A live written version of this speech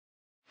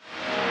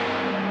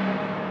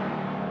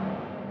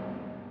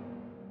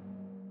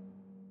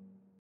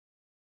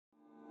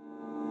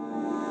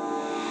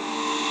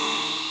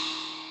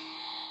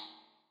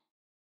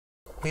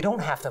We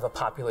don't have to have a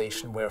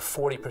population where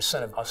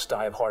 40% of us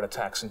die of heart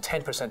attacks and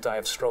 10% die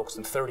of strokes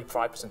and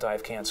 35% die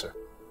of cancer.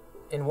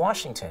 In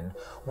Washington,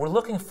 we're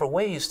looking for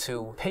ways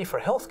to pay for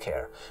health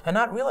care and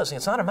not realizing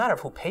it's not a matter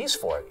of who pays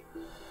for it.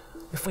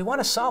 If we want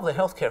to solve the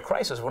health care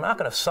crisis, we're not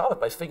going to solve it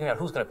by figuring out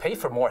who's going to pay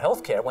for more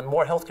health care when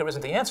more health care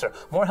isn't the answer.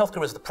 More health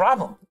care is the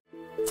problem.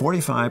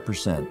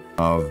 45%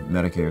 of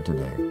Medicare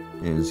today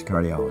is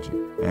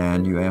cardiology.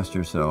 And you ask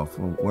yourself,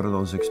 well, what are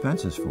those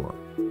expenses for?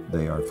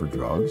 They are for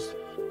drugs,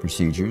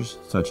 procedures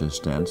such as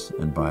stents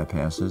and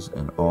bypasses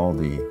and all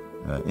the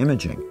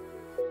imaging.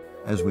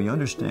 As we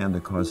understand the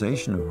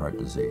causation of heart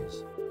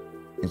disease,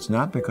 it's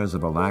not because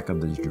of a lack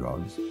of these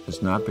drugs,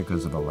 it's not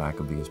because of a lack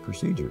of these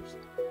procedures.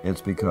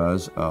 It's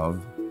because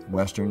of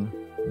Western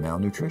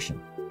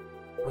malnutrition.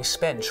 We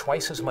spend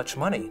twice as much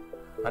money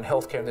on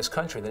healthcare in this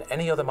country than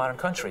any other modern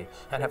country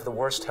and have the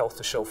worst health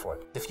to show for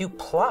it. If you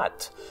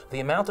plot the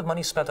amount of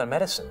money spent on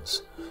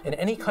medicines in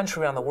any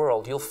country around the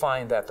world, you'll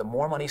find that the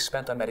more money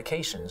spent on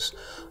medications,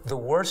 the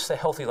worse the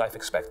healthy life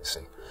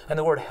expectancy. And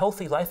the word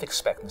healthy life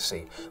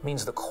expectancy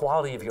means the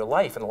quality of your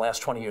life in the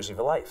last 20 years of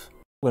your life.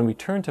 When we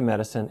turn to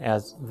medicine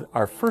as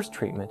our first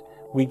treatment,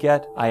 we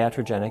get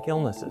iatrogenic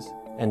illnesses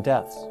and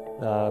deaths.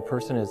 The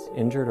person is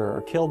injured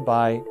or killed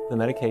by the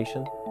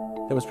medication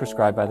that was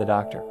prescribed by the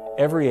doctor.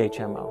 Every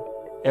HMO,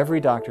 every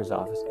doctor's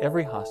office,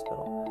 every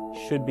hospital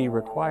should be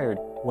required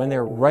when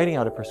they're writing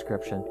out a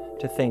prescription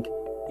to think,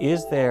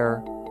 is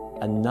there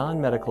a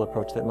non-medical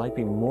approach that might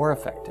be more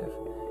effective,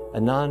 a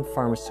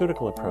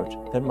non-pharmaceutical approach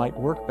that might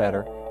work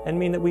better and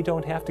mean that we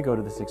don't have to go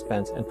to this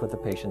expense and put the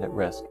patient at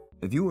risk.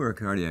 If you were a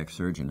cardiac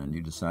surgeon and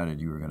you decided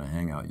you were going to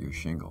hang out your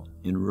shingle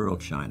in rural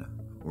China,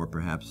 or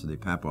perhaps the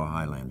Papua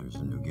Highlanders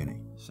in New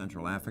Guinea,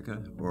 Central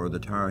Africa, or the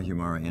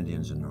Tarahumara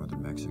Indians in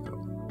northern Mexico,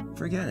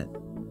 forget it.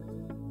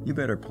 You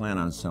better plan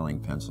on selling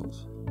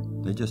pencils.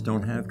 They just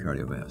don't have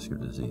cardiovascular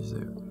disease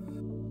there.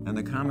 And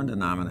the common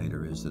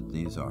denominator is that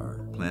these are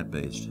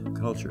plant-based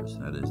cultures.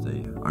 That is,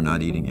 they are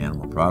not eating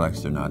animal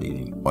products, they're not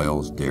eating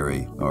oils,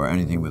 dairy, or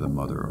anything with a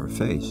mother or a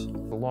face.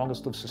 The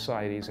longest lived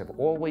societies have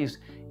always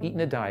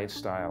eaten a diet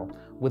style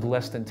with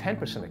less than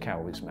 10% of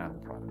calories from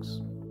animal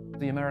products.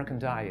 The American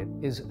diet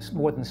is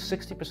more than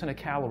 60% of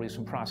calories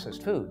from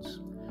processed foods.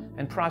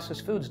 And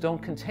processed foods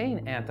don't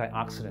contain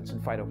antioxidants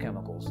and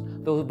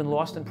phytochemicals. Those have been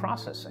lost in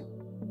processing.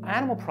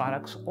 Animal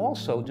products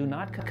also do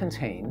not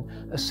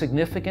contain a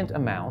significant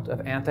amount of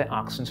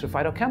antioxidants or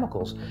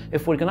phytochemicals.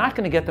 If we're not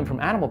going to get them from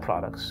animal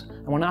products,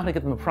 and we're not going to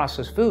get them from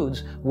processed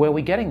foods, where are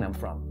we getting them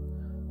from?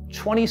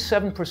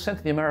 27%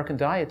 of the American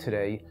diet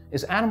today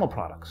is animal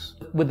products.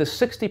 With the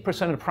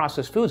 60% of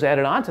processed foods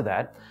added onto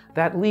that,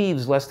 that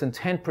leaves less than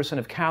 10%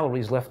 of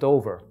calories left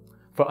over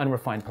for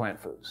unrefined plant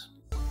foods.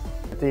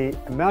 The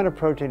amount of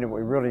protein that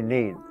we really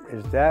need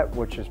is that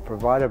which is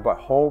provided by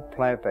whole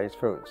plant-based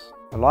foods.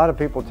 A lot of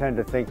people tend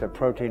to think that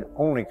protein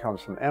only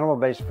comes from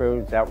animal-based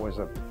foods. That was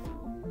a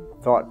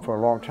thought for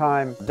a long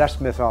time.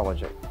 That's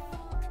mythology.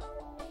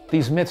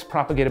 These myths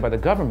propagated by the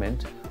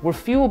government were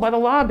fueled by the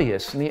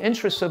lobbyists and the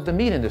interests of the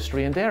meat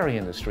industry and dairy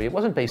industry. It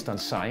wasn't based on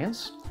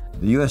science.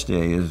 The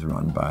USDA is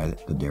run by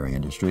the dairy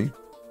industry,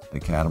 the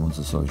Cattlemen's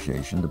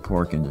Association, the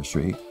pork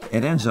industry.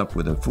 It ends up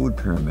with a food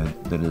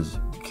pyramid that is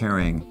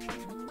carrying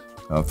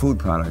food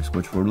products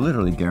which will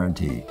literally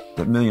guarantee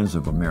that millions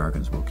of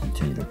Americans will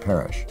continue to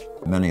perish.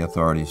 Many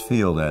authorities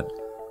feel that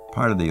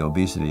part of the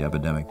obesity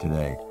epidemic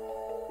today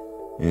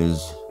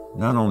is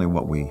not only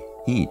what we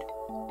eat,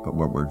 but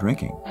what we're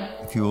drinking.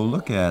 If you will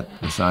look at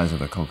the size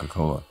of a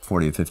Coca-Cola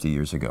 40 or 50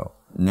 years ago,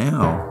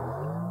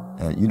 now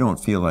you don't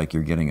feel like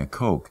you're getting a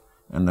Coke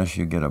unless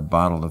you get a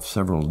bottle of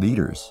several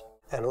liters.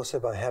 And also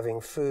by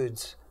having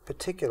foods,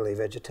 particularly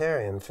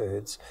vegetarian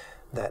foods,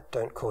 that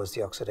don't cause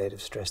the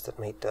oxidative stress that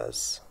meat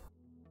does.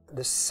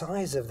 The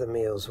size of the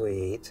meals we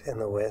eat in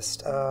the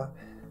West are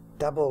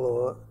double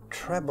or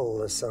treble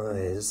the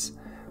size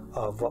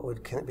of what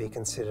would be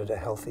considered a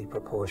healthy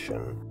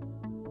proportion.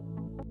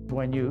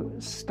 When you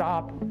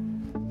stop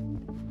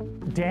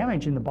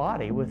damaging the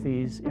body with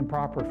these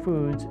improper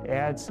foods,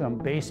 add some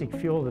basic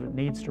fuel that it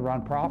needs to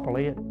run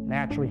properly, it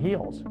naturally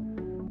heals.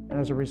 And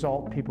as a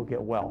result, people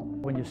get well.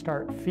 When you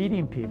start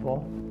feeding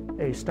people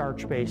a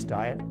starch-based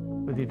diet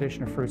with the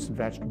addition of fruits and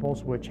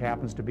vegetables, which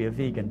happens to be a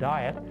vegan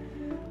diet,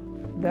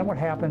 then what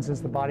happens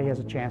is the body has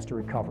a chance to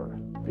recover.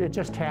 It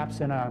just taps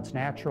in on its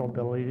natural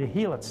ability to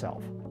heal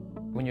itself.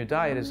 When your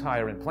diet is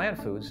higher in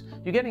plant foods,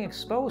 you're getting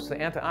exposed to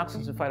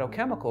antioxidants and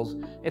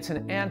phytochemicals. It's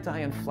an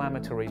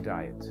anti-inflammatory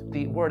diet.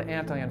 The word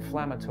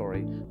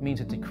anti-inflammatory means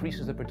it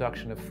decreases the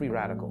production of free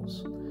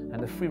radicals. And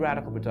the free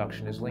radical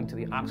production is linked to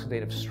the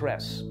oxidative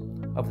stress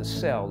of the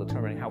cell,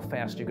 determining how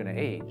fast you're going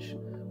to age.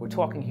 We're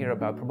talking here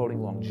about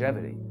promoting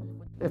longevity.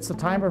 It's a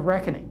time of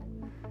reckoning.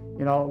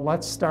 You know,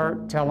 let's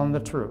start telling the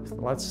truth.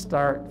 Let's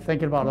start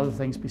thinking about other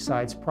things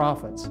besides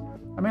profits.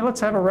 I mean,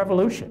 let's have a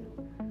revolution.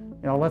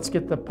 You know, let's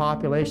get the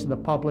population, the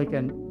public,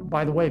 and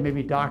by the way,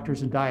 maybe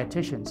doctors and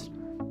dietitians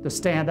to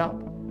stand up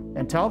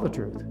and tell the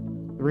truth.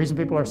 The reason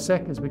people are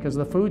sick is because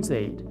of the foods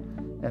they eat.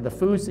 And the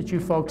foods that you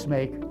folks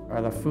make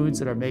are the foods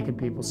that are making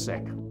people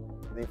sick.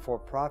 The The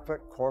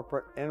for-profit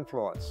corporate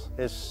influence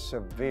is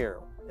severe.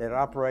 It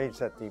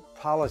operates at the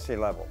policy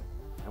level.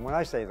 And when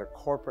I say the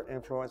corporate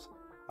influence,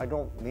 I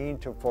don't mean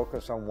to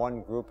focus on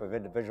one group of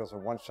individuals or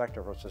one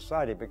sector of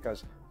society,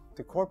 because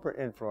the corporate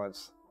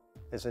influence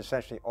is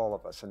essentially all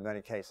of us in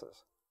many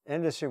cases.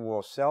 Industry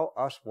will sell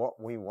us what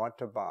we want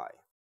to buy.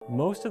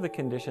 Most of the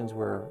conditions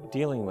we're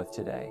dealing with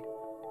today,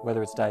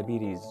 whether it's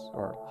diabetes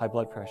or high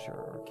blood pressure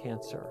or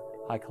cancer,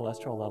 high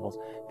cholesterol levels,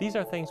 these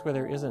are things where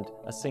there isn't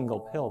a single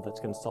pill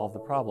that's going to solve the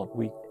problem.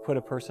 We put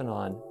a person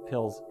on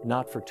pills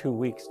not for 2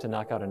 weeks to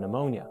knock out a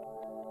pneumonia.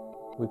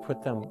 We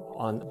put them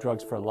on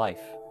drugs for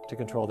life to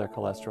control their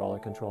cholesterol or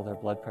control their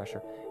blood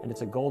pressure. And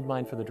it's a gold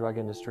mine for the drug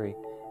industry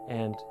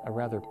and a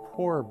rather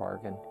poor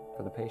bargain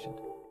for the patient.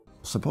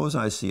 Suppose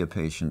I see a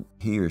patient,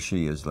 he or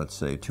she is, let's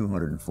say,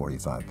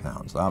 245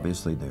 pounds.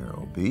 Obviously, they're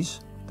obese.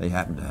 They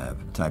happen to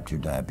have type 2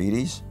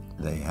 diabetes.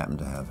 They happen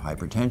to have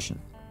hypertension.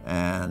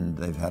 And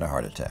they've had a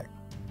heart attack.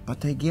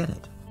 But they get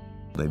it.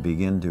 They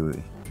begin to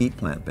eat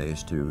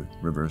plant-based to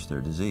reverse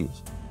their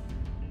disease.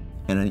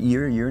 And a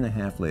year and a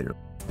half later,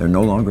 they're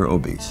no longer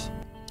obese.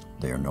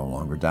 They are no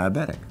longer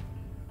diabetic.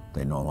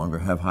 They no longer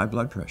have high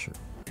blood pressure.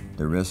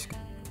 The risk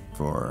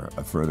for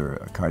a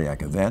further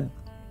cardiac event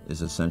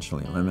is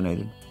essentially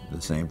eliminated. The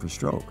same for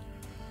stroke.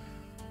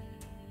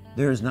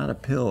 There is not a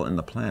pill in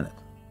the planet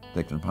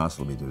that can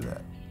possibly do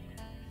that.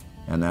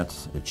 And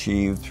that's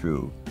achieved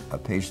through a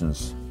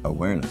patient's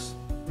awareness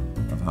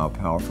of how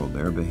powerful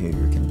their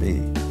behavior can be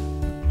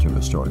to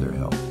restore their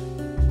health.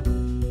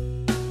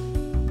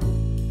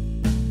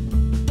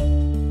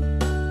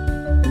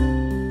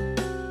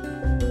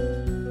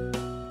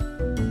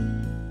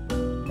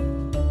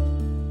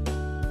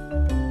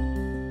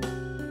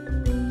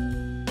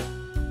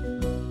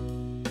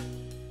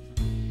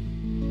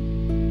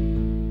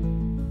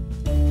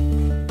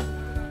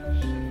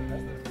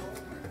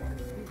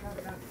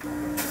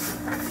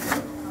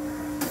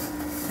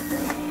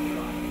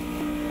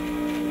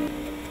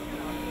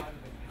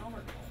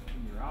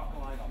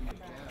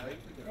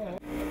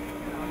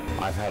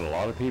 I've had a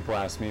lot of people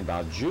ask me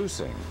about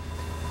juicing.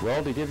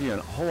 Well, to give you a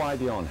whole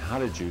idea on how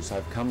to juice,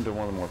 I've come to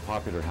one of the more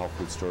popular health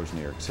food stores in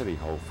New York City,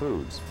 Whole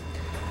Foods.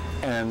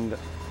 And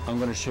I'm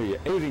going to show you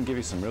 8 and give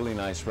you some really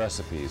nice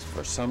recipes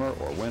for summer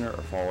or winter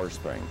or fall or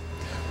spring.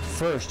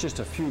 First, just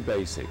a few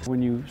basics.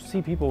 When you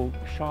see people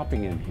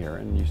shopping in here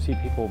and you see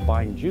people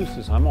buying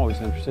juices, I'm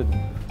always interested in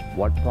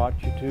what brought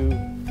you to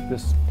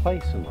this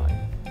place in life.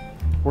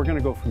 We're going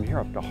to go from here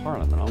up to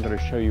Harlem, and I'm going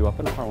to show you up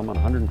in Harlem on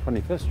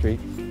 125th Street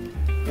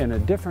in a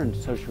different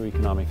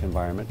socioeconomic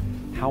environment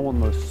how one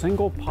of the most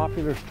single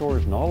popular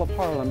stores in all of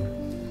Harlem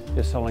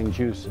is selling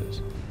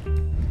juices.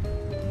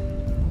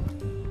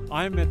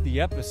 I'm at the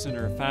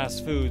epicenter of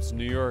fast foods in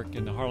New York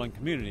in the Harlem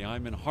community.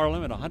 I'm in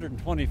Harlem at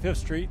 125th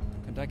Street,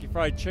 Kentucky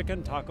Fried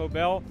Chicken, Taco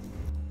Bell.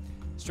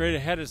 Straight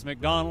ahead is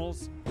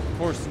McDonald's. Of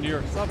course, the New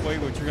York subway,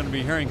 which you're going to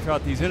be hearing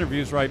throughout these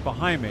interviews right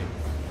behind me.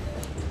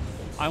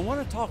 I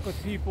want to talk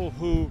with people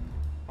who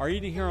are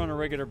eating here on a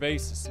regular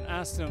basis and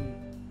ask them,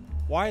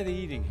 why are they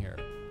eating here?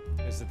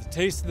 Is it the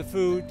taste of the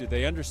food? Do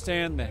they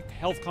understand the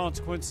health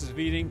consequences of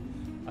eating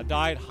a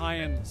diet high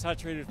in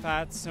saturated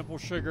fats, simple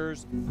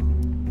sugars,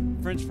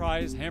 French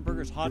fries,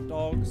 hamburgers, hot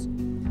dogs?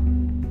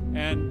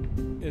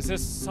 And is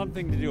this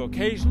something to do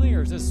occasionally,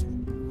 or is this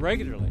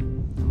regularly?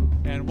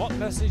 And what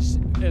message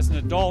as an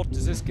adult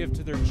does this give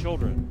to their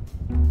children,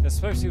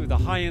 especially with the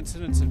high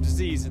incidence of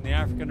disease in the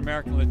African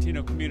American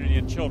Latino community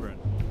and children?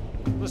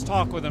 Let's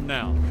talk with them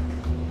now.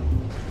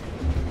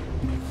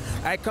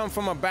 I come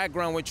from a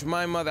background which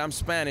my mother, I'm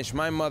Spanish,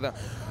 my mother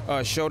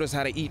showed us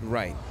how to eat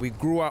right. We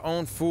grew our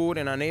own food,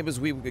 and our neighbors,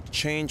 we would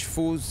exchange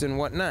foods and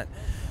whatnot.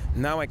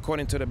 Now I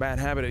caught into the bad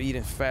habit of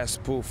eating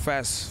fast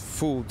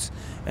foods,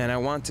 and I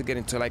want to get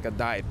into like a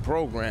diet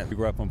program. You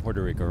grew up in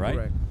Puerto Rico, right?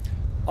 Correct.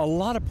 A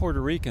lot of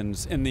Puerto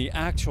Ricans in the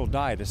actual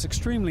diet is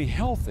extremely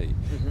healthy,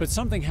 but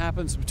something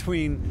happens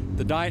between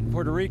the diet in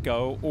Puerto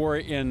Rico or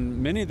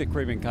in many of the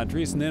Caribbean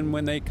countries, and then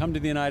when they come to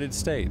the United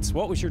States.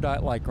 What was your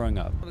diet like growing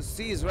up? The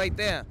sea is right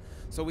there,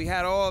 so we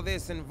had all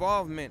this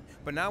involvement.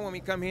 But now when we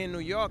come here in New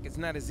York, it's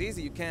not as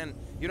easy. You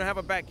don't have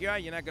a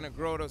backyard, you're not going to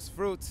grow those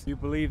fruits. You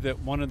believe that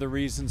one of the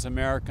reasons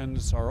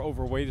Americans are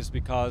overweight is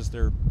because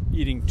they're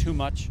eating too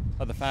much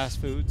of the fast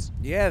foods?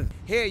 Yeah,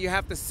 here you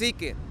have to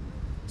seek it.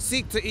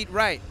 Seek to eat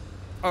right,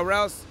 or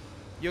else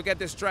you'll get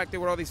distracted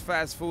with all these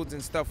fast foods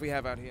and stuff we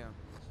have out here.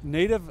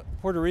 Native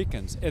Puerto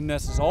Ricans, and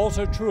this is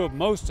also true of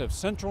most of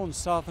Central and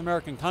South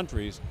American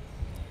countries,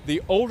 the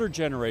older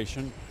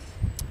generation,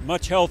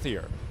 much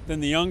healthier than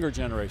the younger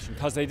generation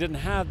because they didn't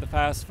have the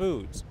fast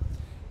foods.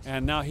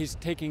 And now he's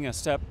taking a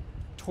step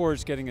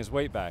towards getting his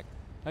weight back.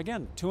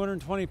 Again,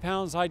 220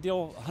 pounds,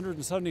 ideal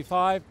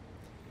 175.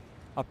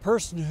 A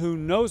person who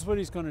knows what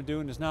he's going to do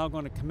and is now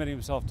going to commit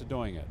himself to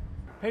doing it.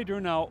 Pedro,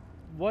 now,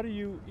 what are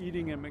you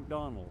eating at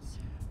McDonald's?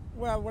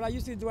 Well, what I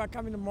usually do, I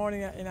come in the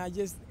morning and I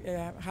just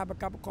have a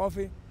cup of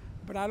coffee,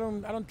 but I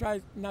don't try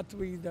not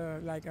to eat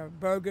like a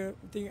burger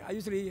thing. I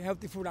usually eat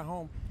healthy food at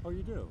home. Oh,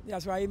 you do? Yeah,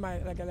 so I eat my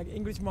like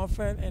English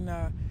muffin and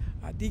a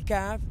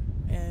decaf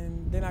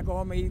and then I go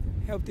home and eat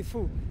healthy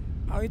food.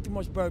 I don't eat too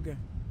much burger.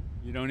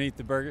 You don't eat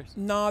the burgers?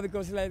 No,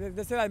 because like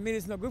they say that meat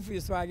is not good for you,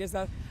 so I guess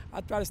I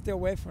try to stay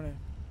away from it.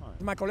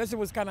 Right. My cholesterol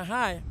was kind of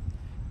high,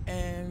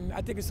 and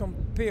I take some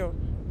pill,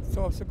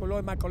 so to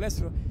lower my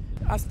cholesterol.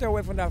 I stay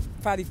away from that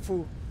fatty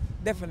food,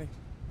 definitely.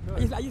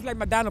 I use like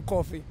McDougall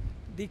coffee.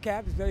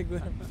 Decaf is very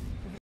good.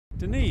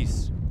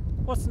 Denise,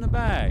 what's in the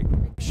bag?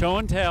 Show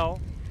and tell.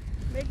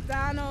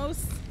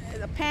 McDonald's,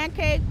 a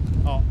pancake.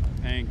 Oh,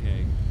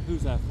 pancake.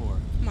 Who's that for?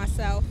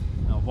 Myself.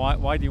 Now,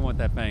 why do you want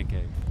that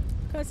pancake?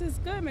 Because it's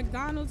good.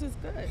 McDonald's is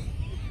good.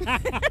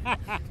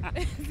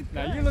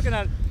 Now you're looking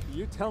at,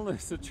 you telling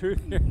us the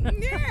truth here.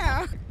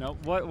 Yeah. Now,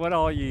 what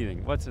all are you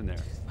eating? What's in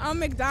there?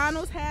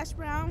 McDonald's hash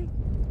brown,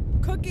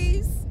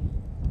 cookies.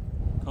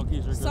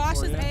 Cookies are good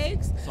sausage, for you?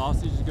 eggs.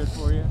 Sausage is good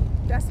for you?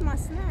 That's my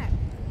snack.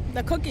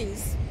 The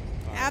cookies.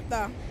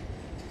 After.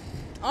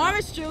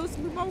 Orange juice.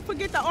 We won't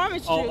forget the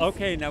orange juice. Oh,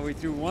 okay. Now we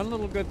threw one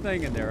little good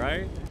thing in there,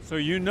 right? So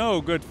you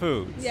know good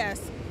foods.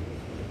 Yes.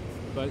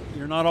 But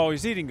you're not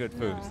always eating good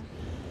foods. No.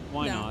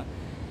 Why No. not?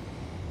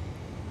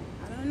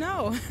 I don't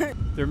know.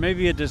 There may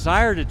be a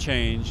desire to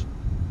change,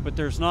 but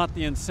there's not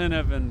the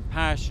incentive and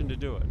passion to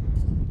do it.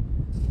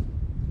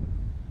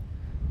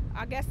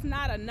 I guess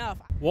not enough.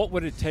 What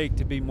would it take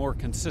to be more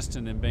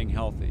consistent in being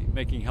healthy,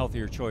 making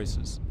healthier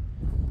choices?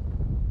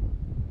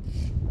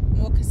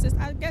 More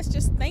consistent. I guess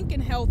just thinking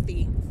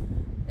healthy.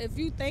 If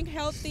you think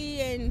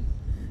healthy and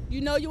you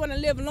know you want to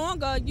live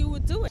longer, you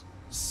would do it.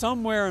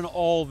 Somewhere in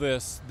all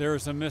this,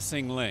 there's a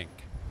missing link.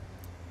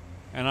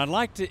 And I'd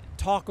like to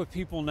talk with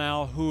people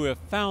now who have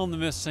found the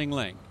missing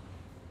link.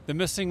 The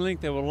missing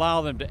link that will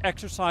allow them to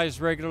exercise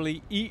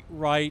regularly, eat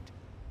right,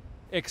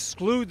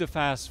 exclude the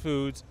fast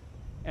foods,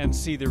 and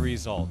see the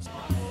results.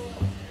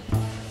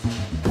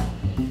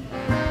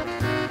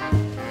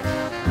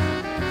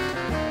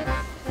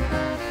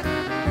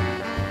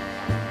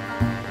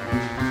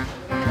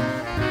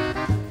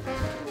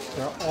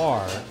 There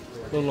are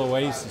little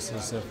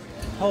oases of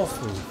health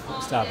food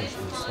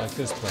establishments like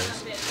this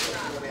place.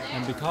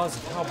 And because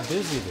of how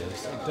busy it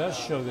is, it does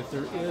show that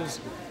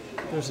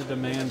there's a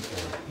demand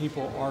for it.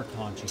 People are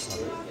conscious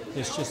of it.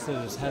 It's just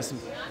that it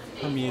hasn't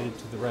permeated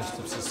to the rest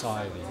of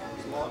society.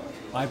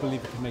 I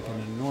believe it can make an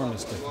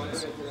enormous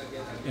difference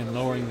in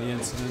lowering the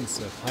incidence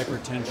of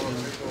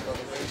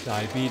hypertension,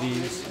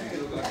 diabetes,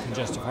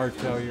 congestive heart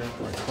failure,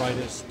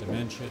 arthritis,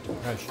 dementia,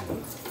 depression.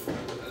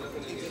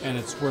 And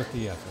it's worth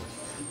the effort.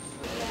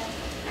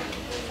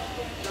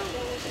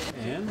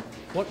 And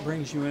what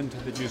brings you into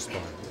the juice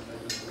bar?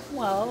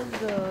 Well,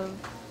 the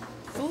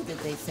food that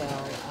they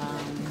sell.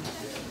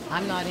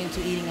 I'm not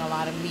into eating a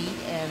lot of meat,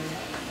 and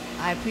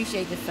I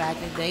appreciate the fact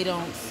that they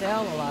don't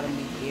sell a lot of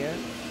meat here.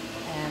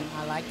 And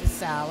I like the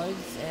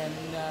salads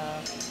and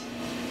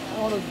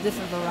all the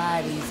different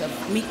varieties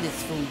of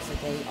meatless foods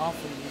that they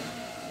offer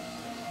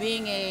you.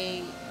 Being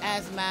an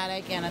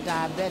asthmatic and a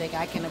diabetic,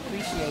 I can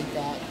appreciate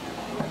that.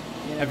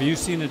 You know? Have you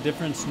seen a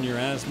difference in your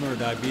asthma or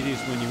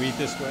diabetes when you eat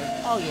this way?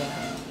 Oh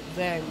yeah,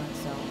 very much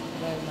so,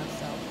 very much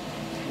so.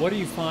 What do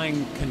you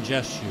find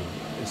congests you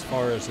as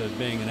far as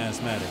being an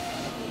asthmatic?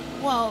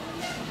 Well,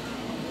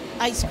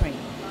 ice cream,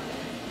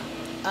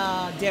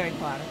 dairy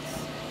products,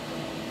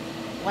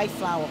 white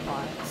flour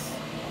products,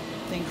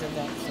 things of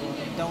that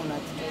sort,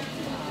 donuts,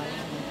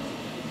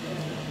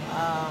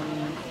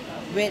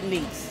 red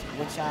meats,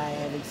 which I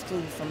have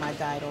excluded from my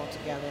diet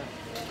altogether.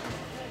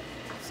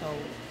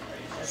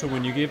 So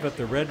when you give up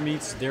the red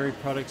meats, dairy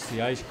products,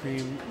 the ice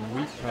cream, and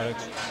wheat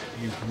products,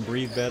 you can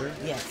breathe better?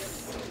 Yes.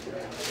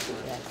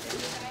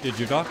 Did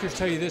your doctors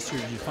tell you this, or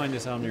did you find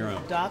this out on your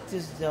own?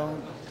 Doctors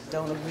don't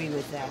agree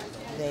with that.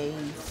 They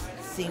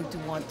seem to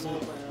want to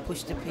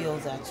push the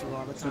pills at you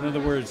all the time. So in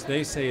other words,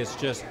 they say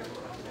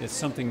it's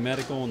something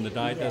medical and the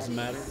diet doesn't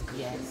matter?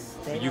 Yes.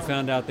 But you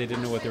found out they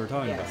didn't know what they were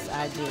talking about? Yes,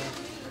 I did.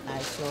 I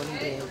surely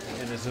did.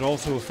 And has it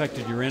also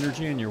affected your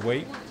energy and your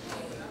weight?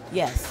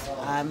 Yes.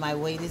 My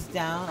weight is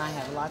down. I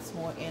have lots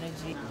more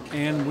energy.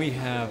 And we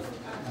have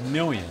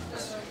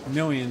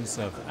millions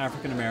of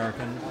African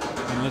American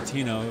and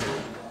Latino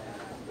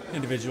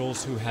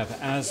individuals who have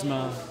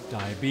asthma,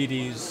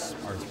 diabetes,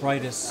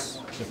 arthritis,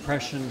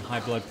 depression,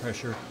 high blood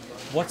pressure.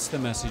 What's the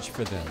message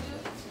for them?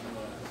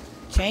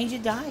 Change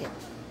your diet.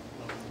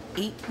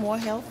 Eat more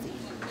healthy.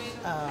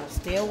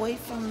 Stay away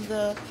from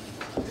the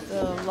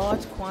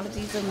large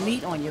quantities of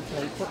meat on your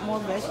plate. Put more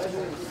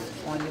vegetables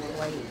on your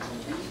plate.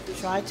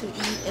 Try to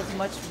eat as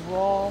much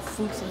raw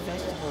fruits and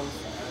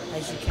vegetables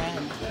as you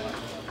can.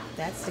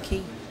 That's the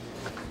key.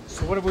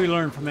 So what have we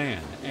learned from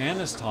Ann? Ann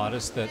has taught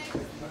us that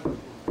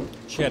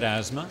she had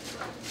asthma,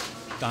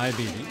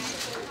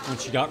 diabetes. When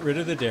she got rid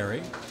of the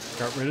dairy,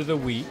 got rid of the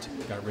wheat,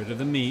 got rid of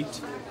the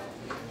meat,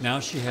 now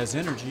she has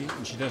energy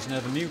and she doesn't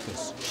have the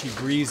mucus. She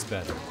breathes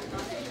better.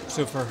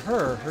 So for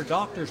her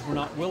doctors were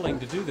not willing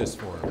to do this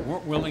for her,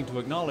 weren't willing to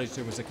acknowledge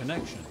there was a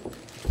connection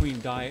between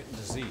diet and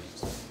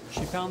disease.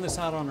 She found this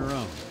out on her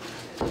own.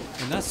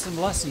 And that's some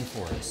lesson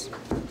for us.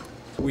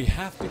 We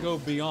have to go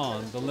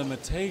beyond the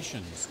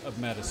limitations of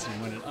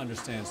medicine when it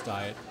understands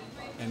diet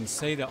and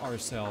say to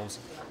ourselves,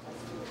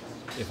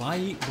 If I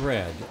eat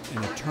bread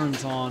and it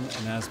turns on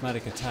an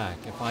asthmatic attack,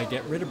 if I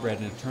get rid of bread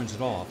and it turns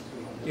it off,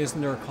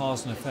 isn't there a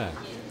cause and effect?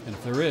 And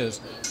if there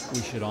is,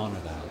 we should honor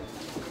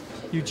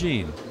that.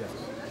 Eugene,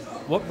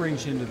 what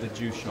brings you into the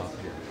juice shop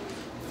here?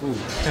 Food,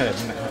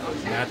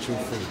 natural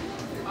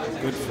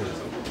food, good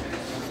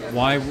food.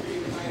 Why,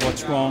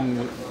 what's wrong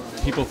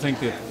with people think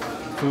that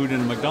food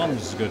in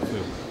McDonald's is good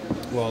food?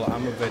 Well,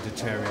 I'm a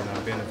vegetarian.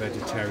 I've been a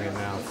vegetarian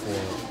now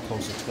for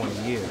close to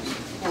 20 years.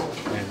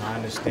 And I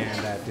understand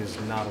that there's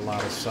not a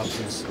lot of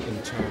substance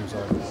in terms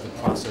of the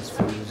processed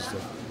foods, the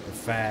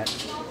fat,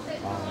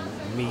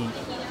 meat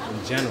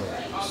in general.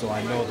 So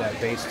I know that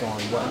based on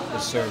what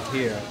is served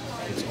here,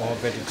 it's all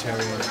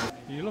vegetarian.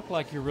 You look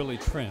like you're really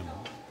trim.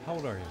 How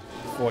old are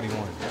you? 41.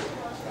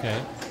 Okay.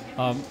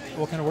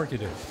 What kind of work do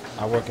you do?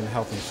 I work in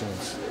health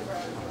insurance.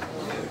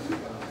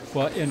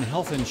 Well, in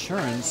health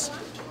insurance,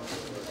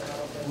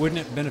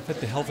 wouldn't it benefit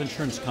the health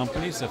insurance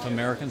companies if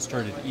Americans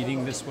started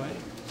eating this way?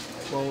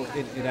 Well,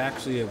 it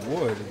actually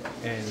would,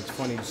 and it's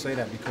funny you say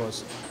that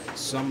because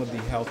some of the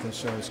health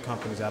insurance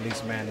companies, at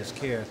least managed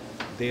care,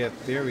 their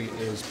theory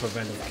is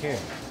preventive care,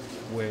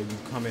 where you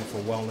come in for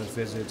wellness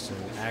visits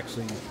and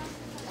actually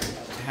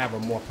have a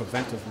more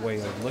preventive way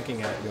of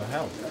looking at your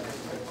health.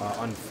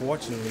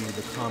 Unfortunately,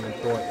 the common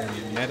thought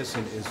in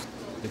medicine is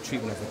the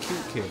treatment of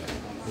acute care,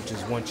 which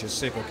is once you're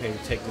sick, okay,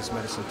 take this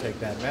medicine, take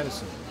that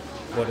medicine.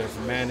 But if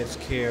managed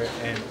care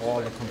and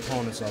all the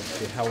components of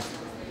the health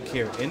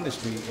care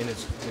industry in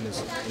its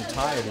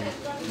entirety,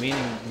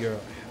 meaning your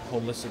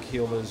holistic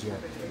healers, your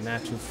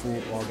natural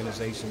food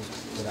organizations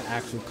that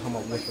actually come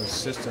up with a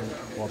system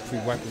or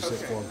prerequisite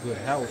for good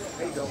health,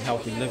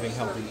 healthy living,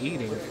 healthy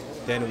eating,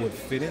 then it would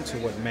fit into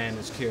what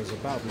managed care is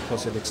about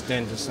because it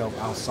extends itself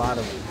outside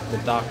of the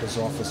doctor's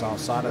office,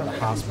 outside of the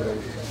hospital,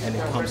 and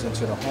it comes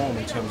into the home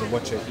in terms of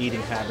what your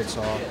eating habits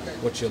are,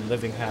 what your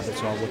living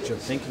habits are, what your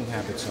thinking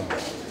habits are.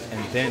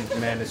 And then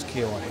managed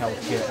care or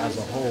health care as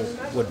a whole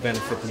would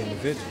benefit the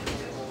individual.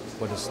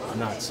 But it's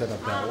not set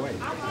up that way.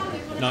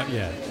 Not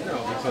yet.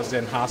 No, because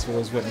then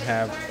hospitals wouldn't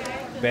have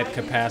bed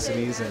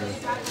capacities and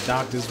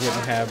doctors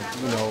wouldn't have,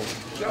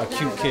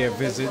 acute care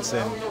visits,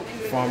 and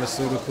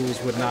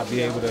pharmaceuticals would not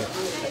be able to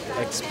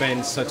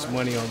expend such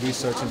money on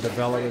research and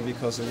development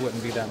because there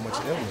wouldn't be that much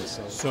illness.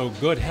 So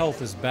good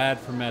health is bad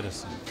for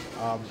medicine?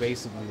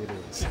 Basically it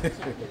is.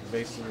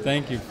 Basically.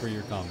 Thank you for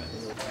your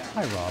comments.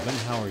 Hi Robin,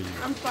 how are you?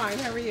 I'm fine,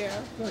 how are you?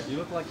 Good, you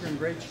look like you're in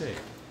great shape.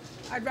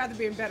 I'd rather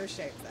be in better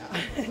shape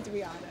though, to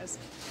be honest.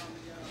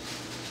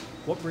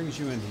 What brings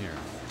you in here?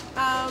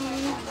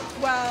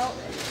 Well,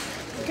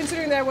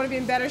 considering that I want to be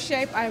in better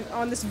shape, I'm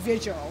on this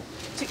vigil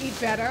to eat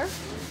better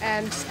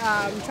and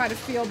try to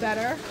feel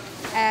better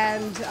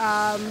and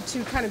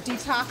to kind of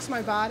detox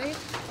my body.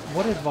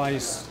 What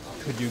advice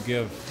could you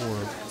give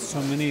for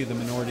so many of the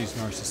minorities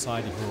in our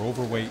society who are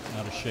overweight,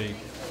 out of shape,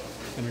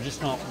 and are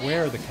just not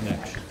aware of the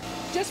connection?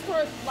 Just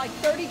for like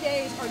 30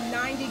 days or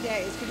 90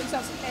 days, give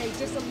themselves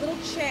just a little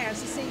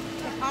chance to see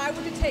if I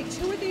were to take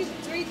 2 of these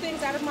 3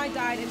 things out of my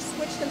diet and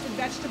switch them to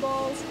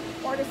vegetables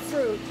or to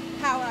fruit,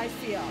 how would I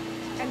feel?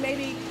 And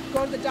maybe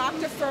go to the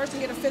doctor first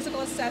and get a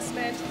physical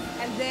assessment,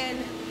 and then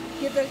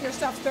give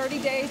yourself 30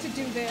 days to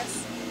do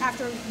this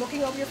after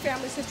looking over your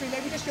family's history,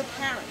 maybe just your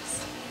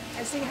parents,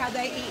 and seeing how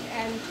they eat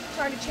and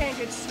trying to change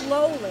it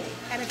slowly.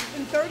 And if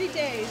in 30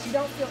 days you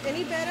don't feel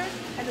any better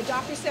and the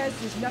doctor says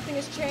nothing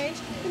has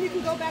changed, then you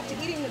can go back to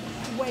eating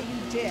the way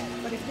you did.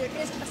 But if there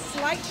is a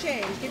slight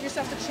change, give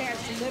yourself a chance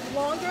to live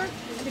longer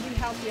and to be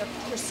healthier.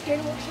 Your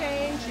skin will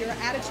change, your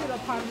attitude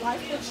upon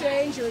life will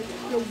change, your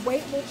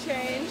weight will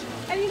change,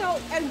 and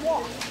and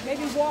walk.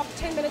 Maybe walk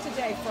 10 minutes a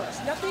day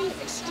first. Nothing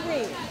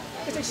extreme,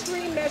 because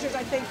extreme measures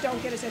I think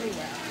don't get us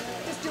anywhere.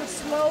 Just do it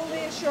slowly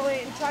and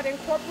surely and try to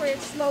incorporate it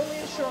slowly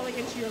and surely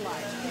into your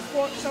life.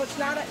 So it's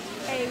not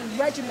a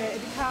regimen, it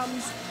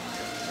becomes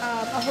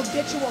a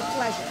habitual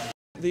pleasure.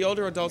 The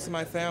older adults in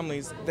my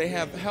families, they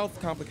have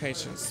health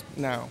complications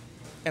now.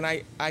 And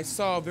I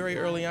saw very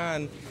early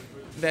on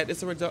that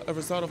it's a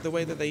result of the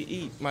way that they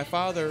eat. My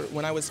father,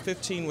 when I was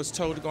 15, was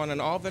told to go on an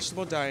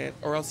all-vegetable diet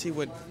or else he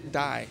would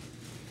die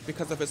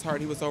because of his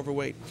heart. He was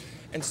overweight.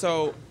 And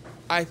so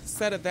I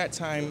said at that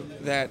time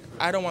that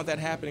I don't want that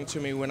happening to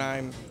me when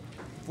I'm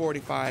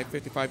 45,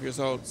 55 years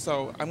old.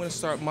 So I'm going to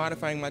start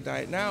modifying my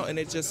diet now, and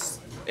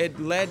it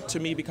led to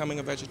me becoming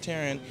a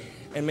vegetarian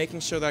and making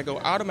sure that I go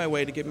out of my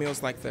way to get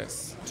meals like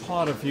this.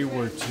 Todd, if you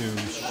were to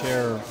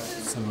share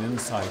some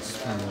insights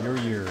from your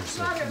years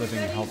of living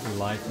a healthy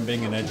life and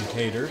being an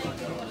educator,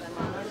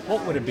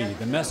 what would it be?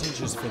 The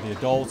message is for the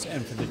adults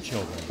and for the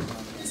children.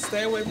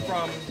 Stay away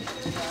from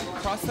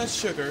processed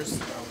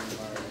sugars,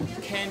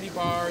 candy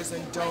bars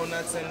and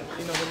donuts and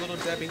the little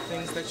Debbie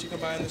things that you can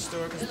buy in the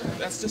store, because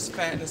that's just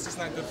fat and it's just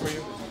not good for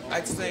you.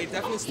 I'd say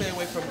definitely stay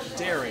away from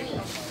dairy.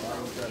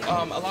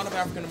 A lot of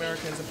African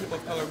Americans and people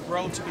of color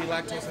grow to be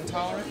lactose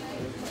intolerant,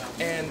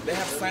 and they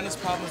have sinus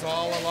problems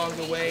all along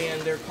the way,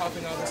 and they're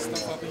coughing all this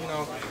stuff up, you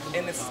know,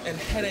 and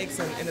headaches,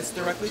 and it's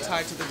directly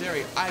tied to the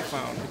dairy, I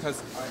found,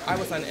 because I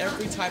was on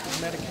every type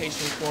of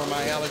medication for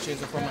my allergies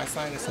and for my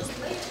sinuses.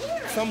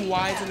 Some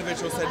wise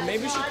individuals said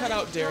maybe you should cut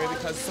out dairy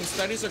because some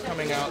studies are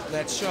coming out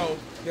that show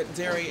that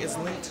dairy is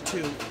linked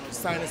to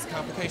sinus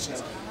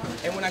complications.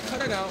 And when I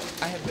cut it out,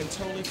 I have been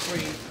totally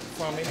free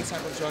from any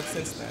type of drug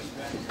since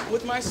then.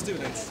 With my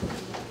students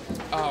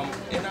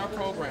in our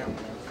program,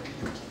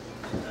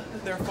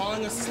 they're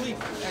falling asleep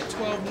at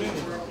 12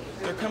 noon.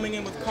 They're coming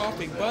in with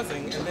coffee,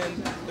 buzzing, and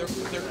then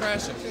they're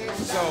crashing.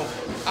 So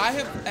I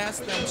have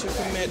asked them to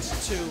commit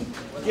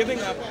to giving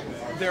up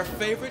their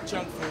favorite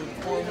junk food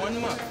for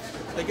 1 month.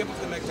 They give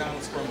up the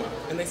McDonald's for a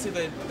month, and they see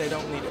that they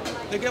don't need it.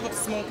 They give up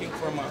smoking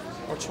for a month,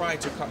 or try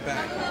to cut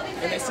back,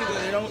 and they see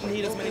that they don't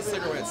need as many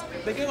cigarettes.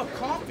 They give up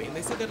coffee, and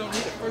they say they don't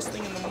need it first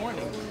thing in the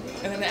morning.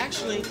 And then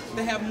actually,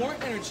 they have more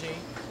energy,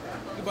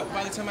 but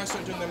by the time I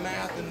start doing the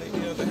math and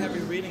the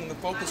heavy reading, the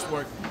focus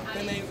work,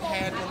 than they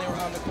had when they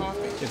were on the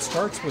coffee. It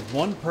starts with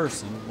one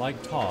person,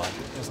 like Todd,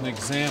 as an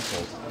example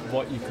of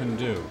what you can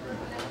do.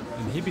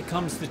 And he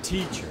becomes the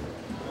teacher.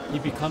 He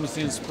becomes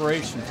the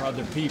inspiration for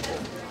other people.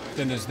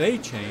 Then as they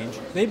change,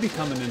 they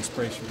become an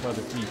inspiration for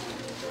other people.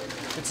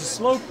 It's a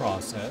slow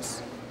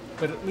process,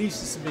 but at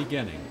least it's the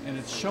beginning, and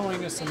it's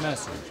showing us a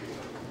message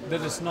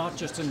that it's not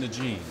just in the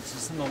genes,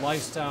 it's in the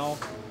lifestyle,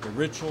 the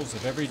rituals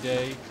of every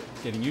day,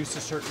 getting used to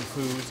certain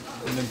foods,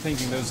 and then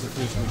thinking those are the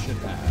foods we should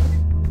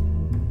have.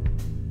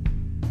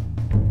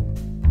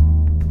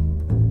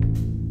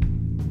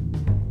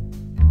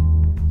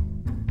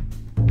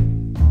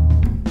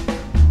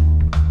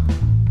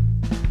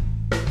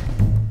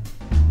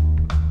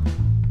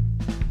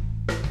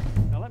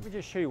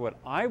 Show you what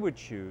I would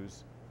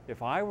choose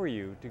if I were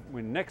you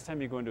when next time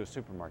you go into a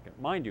supermarket.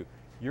 Mind you,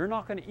 you're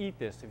not going to eat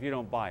this if you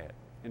don't buy it.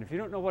 And if you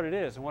don't know what it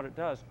is and what it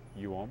does,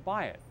 you won't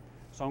buy it.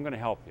 So I'm going to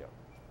help you.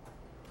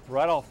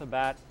 Right off the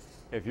bat,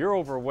 if you're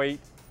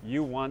overweight,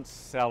 you want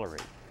celery.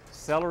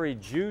 Celery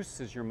juice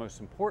is your most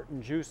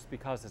important juice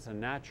because it's a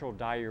natural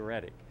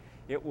diuretic.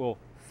 It will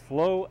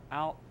flow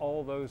out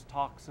all those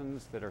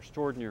toxins that are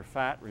stored in your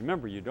fat.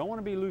 Remember, you don't want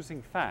to be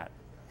losing fat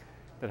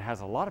that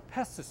has a lot of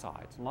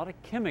pesticides, a lot of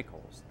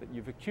chemicals that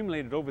you've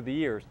accumulated over the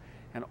years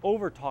and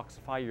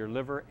over-toxify your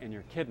liver and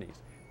your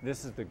kidneys.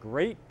 This is the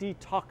great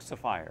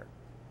detoxifier.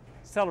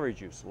 Celery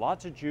juice,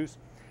 lots of juice,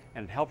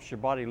 and it helps your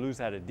body lose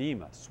that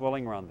edema,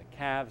 swelling around the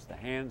calves, the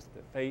hands,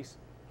 the face.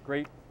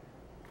 Great.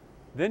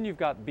 Then you've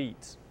got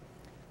beets.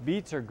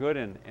 Beets are good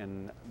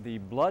in the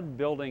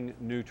blood-building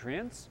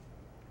nutrients,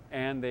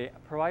 and they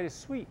provide a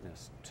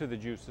sweetness to the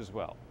juice as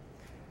well.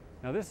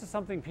 Now this is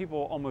something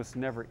people almost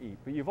never eat,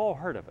 but you've all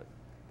heard of it.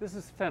 This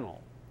is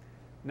fennel.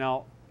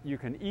 Now, you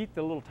can eat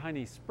the little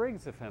tiny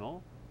sprigs of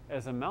fennel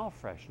as a mouth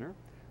freshener,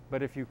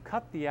 but if you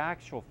cut the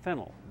actual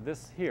fennel,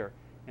 this here,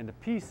 into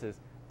pieces,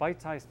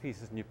 bite-sized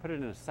pieces, and you put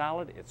it in a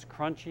salad, it's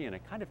crunchy and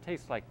it kind of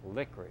tastes like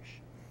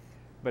licorice,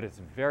 but it's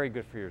very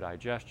good for your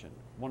digestion.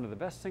 One of the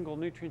best single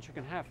nutrients you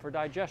can have for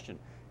digestion.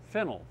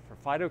 Fennel for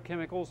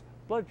phytochemicals,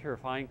 blood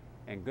purifying,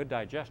 and good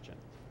digestion.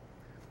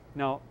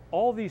 Now,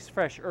 all these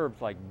fresh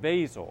herbs like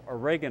basil,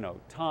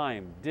 oregano,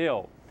 thyme,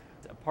 dill,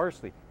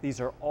 parsley, these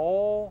are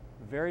all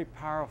very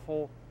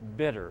powerful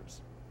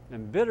bitters.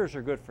 And bitters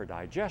are good for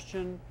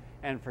digestion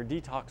and for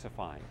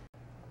detoxifying.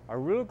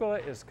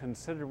 Arugula is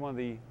considered one of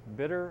the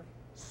bitter,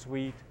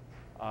 sweet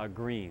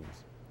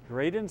greens.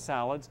 Great in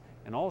salads,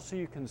 and also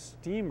you can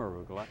steam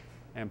arugula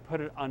and put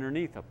it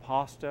underneath a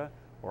pasta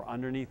or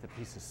underneath a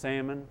piece of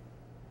salmon.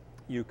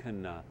 You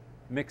can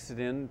mix it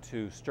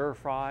into stir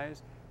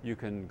fries. You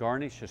can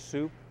garnish a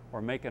soup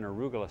or make an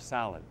arugula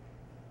salad.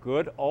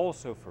 Good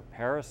also for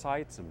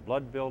parasites and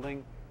blood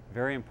building,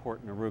 very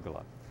important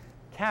arugula.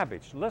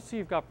 Cabbage, let's say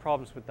you've got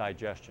problems with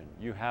digestion.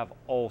 You have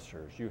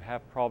ulcers, you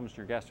have problems in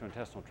your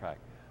gastrointestinal tract.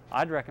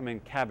 I'd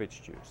recommend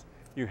cabbage juice.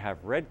 You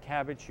have red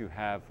cabbage, you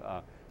have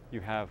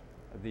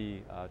the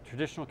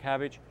traditional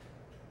cabbage.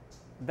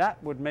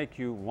 That would make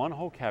you, one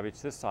whole cabbage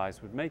this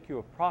size would make you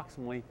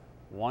approximately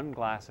 1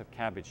 glass of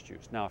cabbage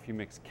juice. Now if you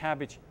mix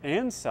cabbage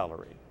and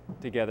celery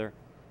together,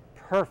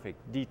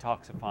 perfect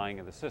detoxifying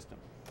of the system.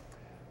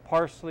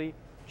 Parsley,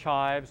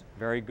 chives,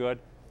 very good.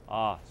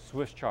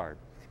 Swiss chard.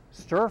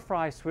 Stir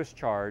fry Swiss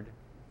chard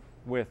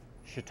with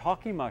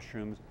shiitake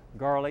mushrooms,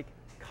 garlic,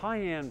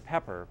 cayenne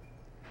pepper,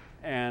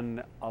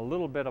 and a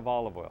little bit of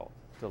olive oil.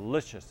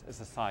 Delicious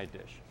as a side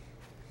dish.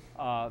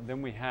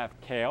 Then we have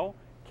kale.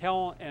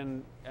 Kale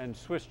and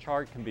Swiss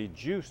chard can be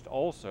juiced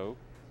also.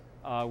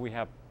 We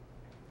have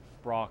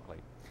broccoli.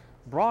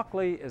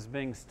 Broccoli is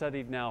being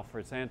studied now for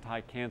its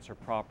anti-cancer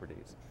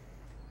properties.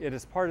 It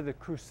is part of the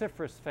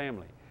cruciferous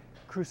family.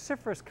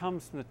 Cruciferous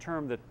comes from the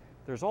term that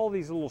there's all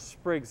these little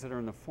sprigs that are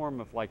in the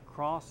form of like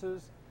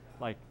crosses,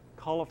 like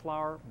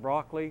cauliflower,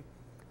 broccoli.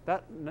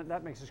 That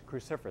makes us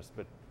cruciferous.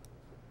 But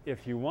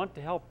if you want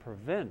to help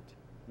prevent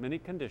many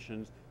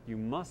conditions, you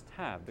must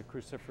have the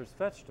cruciferous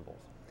vegetables.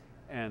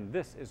 and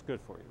this is good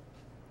for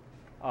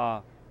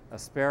you.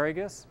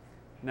 Asparagus.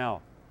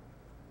 Now,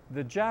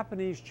 the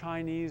Japanese,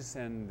 Chinese,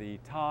 and the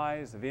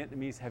Thais, the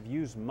Vietnamese have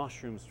used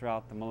mushrooms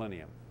throughout the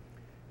millennium.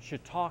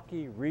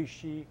 Shiitake,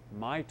 reishi,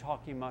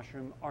 maitake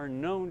mushroom are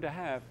known to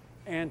have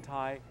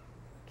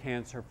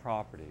anti-cancer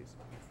properties.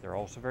 They're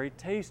also very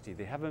tasty.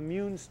 They have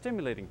immune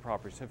stimulating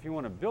properties. So if you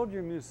want to build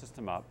your immune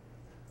system up,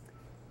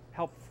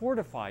 help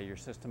fortify your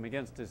system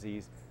against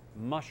disease,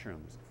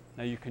 mushrooms.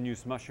 Now you can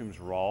use mushrooms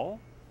raw,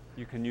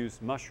 you can use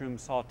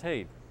mushrooms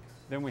sauteed.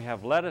 Then we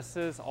have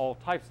lettuces, all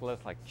types of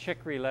lettuce, like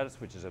chicory lettuce,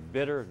 which is a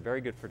bitter,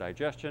 very good for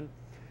digestion.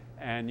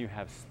 And you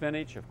have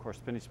spinach. Of course,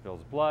 spinach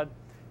spills blood.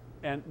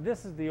 And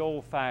this is the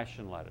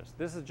old-fashioned lettuce.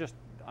 This is just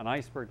an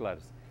iceberg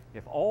lettuce.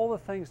 If all the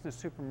things in the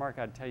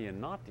supermarket I'd tell you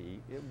not to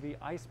eat, it would be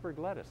iceberg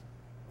lettuce.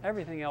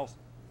 Everything else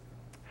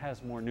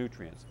has more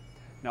nutrients.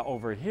 Now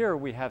over here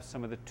we have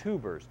some of the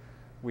tubers.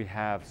 We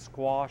have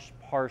squash,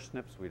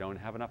 parsnips. We don't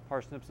have enough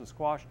parsnips and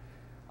squash.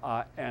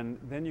 And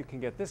then you can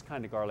get this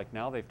kind of garlic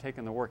now. They've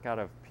taken the work out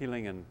of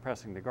peeling and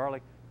pressing the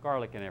garlic.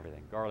 Garlic and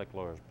everything. Garlic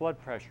lowers blood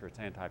pressure, it's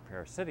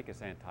anti-parasitic,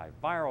 it's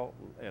antiviral,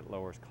 it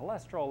lowers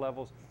cholesterol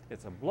levels,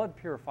 it's a blood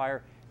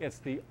purifier, it's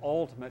the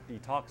ultimate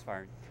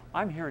detoxifier.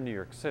 I'm here in New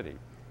York City.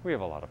 We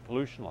have a lot of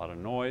pollution, a lot of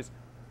noise,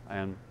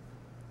 and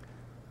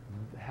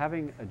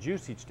having a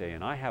juice each day,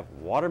 and I have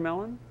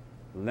watermelon,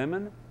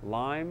 lemon,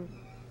 lime,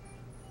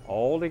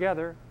 all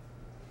together,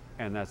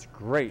 and that's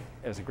great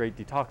as a great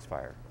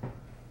detoxifier.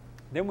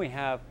 Then we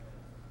have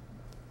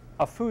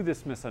a food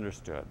that's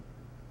misunderstood.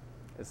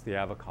 It's the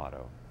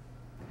avocado.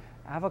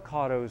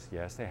 Avocados,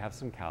 yes, they have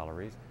some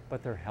calories,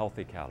 but they're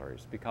healthy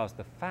calories because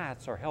the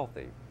fats are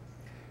healthy.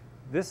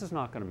 This is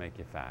not going to make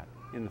you fat.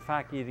 In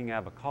fact, eating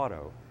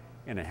avocado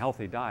in a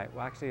healthy diet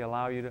will actually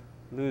allow you to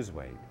lose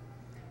weight.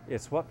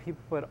 It's what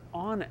people put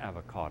on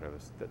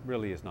avocados that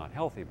really is not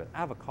healthy, but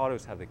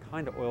avocados have the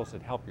kind of oils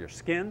that help your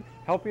skin,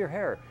 help your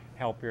hair,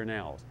 help your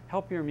nails,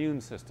 help your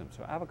immune system.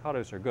 So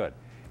avocados are good.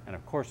 And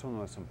of course, one of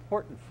the most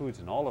important foods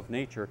in all of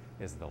nature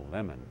is the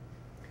lemon.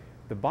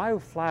 The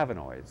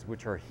bioflavonoids,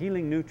 which are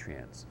healing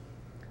nutrients,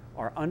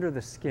 are under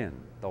the skin,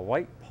 the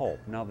white pulp.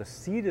 Now the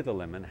seed of the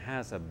lemon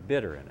has a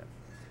bitter in it,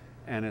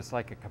 and it's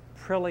like a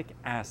caprylic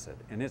acid,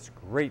 and it's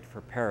great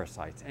for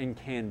parasites and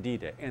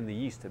candida and the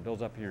yeast that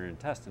builds up in your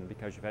intestine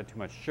because you've had too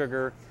much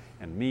sugar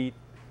and meat.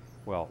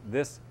 Well,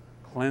 this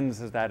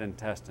cleanses that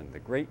intestine. The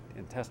great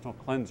intestinal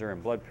cleanser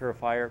and blood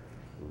purifier,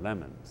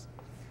 lemons.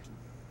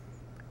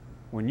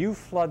 When you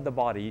flood the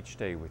body each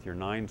day with your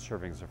 9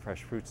 servings of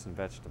fresh fruits and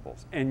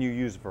vegetables, and you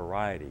use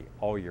variety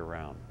all year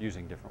round,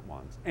 using different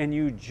ones, and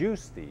you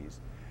juice these,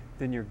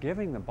 then you're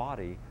giving the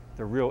body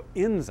the real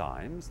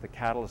enzymes, the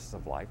catalysts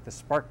of life, the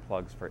spark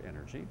plugs for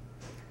energy,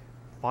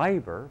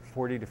 fiber,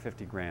 40 to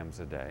 50 grams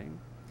a day,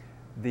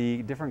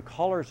 the different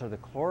colors of the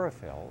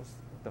chlorophylls,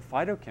 the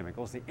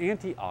phytochemicals, the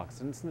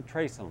antioxidants, and the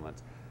trace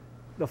elements,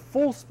 the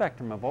full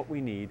spectrum of what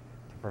we need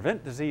to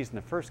prevent disease in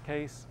the first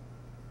case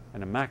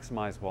and to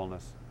maximize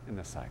wellness in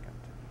the second.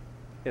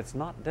 It's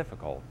not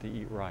difficult to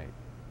eat right,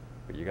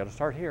 but you got to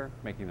start here,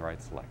 making the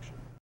right selection.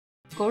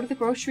 Go to the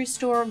grocery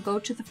store, go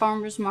to the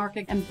farmer's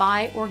market, and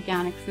buy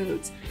organic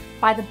foods.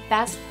 Buy the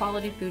best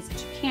quality foods that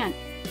you can.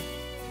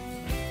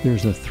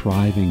 There's a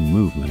thriving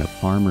movement of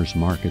farmers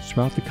markets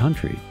throughout the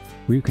country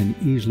where you can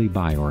easily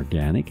buy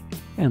organic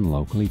and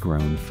locally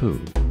grown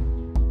food.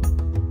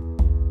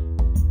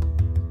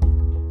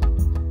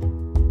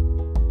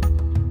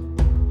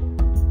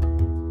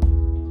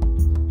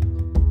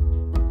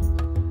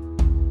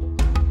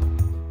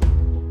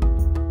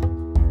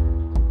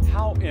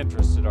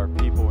 Interested are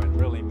people in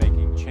really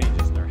making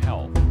changes in their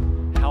health?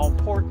 How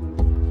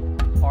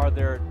important are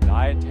their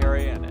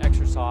dietary and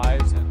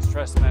exercise and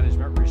stress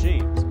management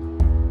regimes?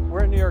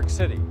 We're in New York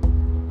City.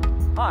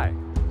 Hi,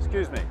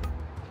 excuse me.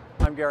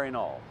 I'm Gary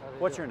Null.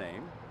 What's your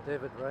name?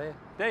 David Ray.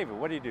 David,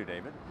 what do you do,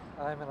 David?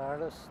 I'm an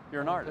artist.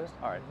 You're an artist,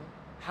 all right.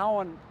 Mm-hmm. How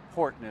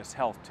important is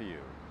health to you?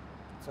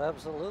 It's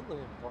absolutely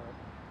important.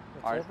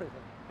 It's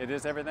everything. It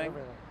is everything?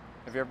 Everything.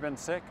 Have you ever been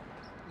sick?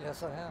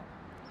 Yes, I have.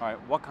 All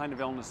right, what kind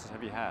of illnesses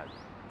have you had?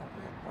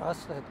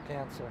 Prostate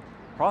cancer.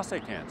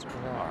 Prostate cancer,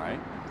 Yeah. all right.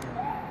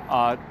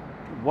 Yeah.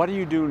 What do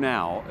you do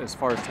now as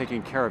far as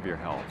taking care of your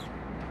health?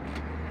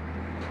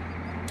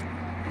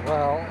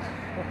 Well,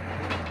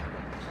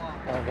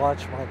 I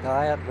watch my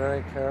diet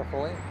very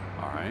carefully.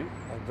 All right.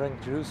 I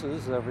drink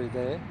juices every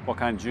day. What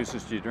kind of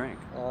juices do you drink?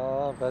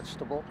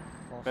 Vegetable.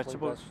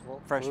 Vegetable?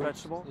 Fresh Fruits.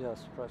 vegetable?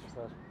 Yes, fresh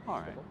vegetable.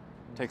 All right.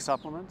 Take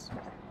supplements?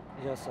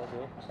 Yes, I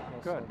do.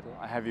 Yes, Good.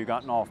 I do. Have you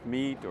gotten off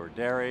meat or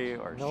dairy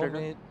or No sugar?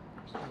 meat,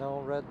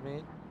 no red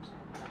meat.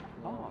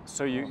 Oh,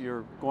 so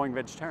you're going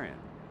vegetarian?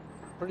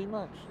 Pretty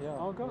much, yeah.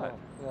 Oh, good.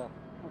 Yeah.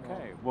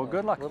 Okay. Well,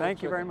 good luck.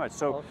 Thank you very much.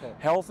 So,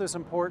 health is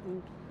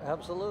important.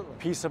 Absolutely.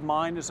 Peace of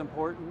mind is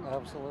important.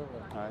 Absolutely.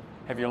 All right.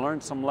 Have you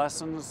learned some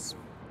lessons?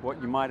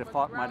 What you might have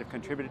thought might have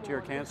contributed to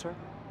your cancer?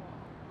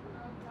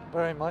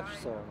 Very much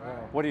so. Yeah.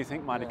 What do you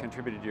think might have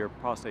contributed to your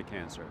prostate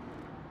cancer?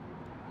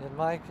 In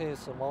my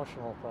case,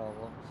 emotional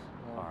problems.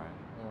 All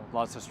right.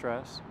 Lots of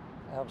stress?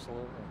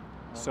 Absolutely.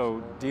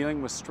 So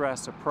dealing with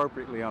stress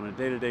appropriately on a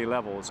day-to-day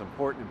level is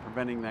important in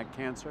preventing that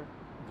cancer?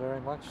 Very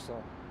much so.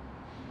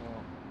 Yeah.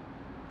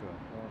 Good.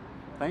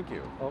 Thank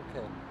you.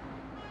 Okay.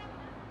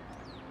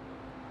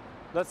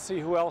 Let's see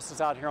who else is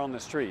out here on the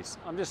streets.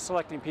 I'm just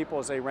selecting people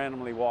as they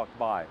randomly walk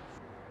by.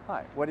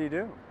 Hi, what do you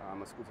do?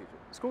 I'm a school teacher.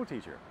 School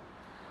teacher.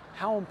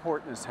 How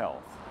important is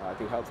health? I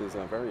think health is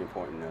very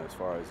important as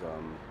far as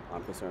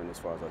I'm concerned, as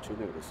far as our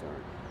children are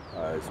concerned.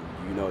 As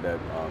you know that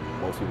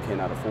most people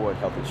cannot afford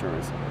health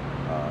insurance,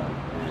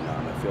 and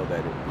I feel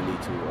that we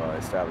need to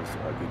establish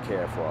good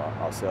care for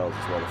ourselves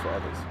as well as for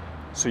others.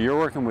 So you're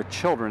working with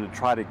children to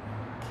try to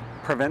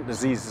prevent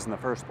diseases in the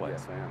first place?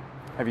 Yes, I am.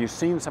 Have you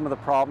seen some of the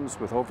problems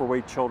with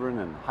overweight children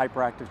and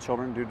hyperactive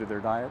children due to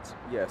their diets?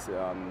 Yes.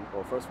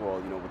 Well, first of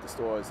all, you know, with the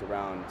stores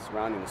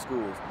surrounding the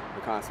schools,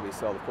 they constantly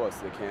sell, of course,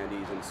 the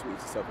candies and the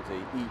sweets and stuff that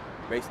they eat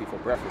basically for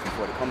breakfast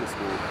before they come to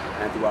school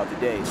and throughout the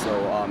day. So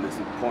it's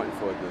important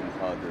for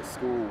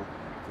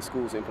the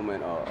schools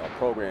implement a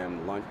program,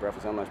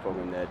 breakfast and lunch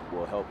program that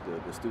will help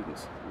the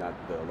students, not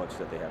the lunches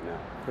that they have now.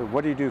 So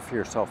what do you do for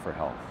yourself for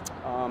health?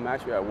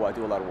 Actually, I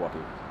do a lot of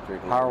walking,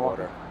 drinking Power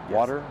water. Yes.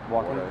 Water?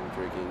 Walking? Water and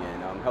drinking,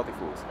 and healthy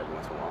foods every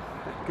once in a while.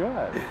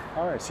 Good.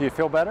 All right. So you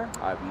feel better?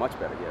 I'm much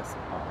better, yes.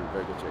 I'm in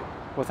very good shape.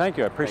 Well, thank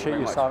you. I appreciate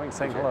you stopping,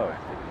 saying hello.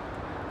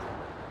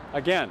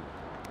 Again,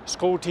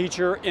 school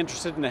teacher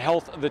interested in the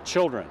health of the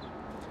children.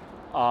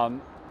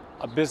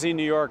 A busy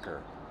New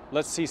Yorker.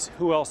 Let's see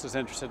who else is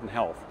interested in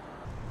health.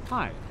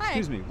 Hi.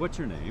 Excuse me. What's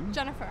your name?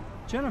 Jennifer.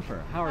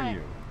 Jennifer, how are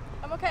you?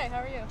 I'm okay. How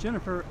are you?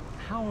 Jennifer,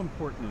 how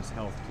important is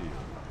health to you?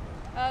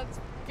 It's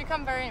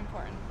become very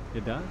important.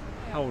 It does?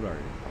 Yeah. How old are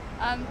you?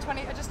 I'm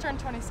 20. I just turned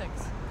 26.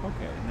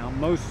 Okay. Now,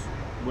 most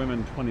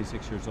women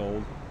 26 years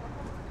old,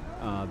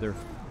 their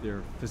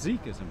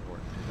physique is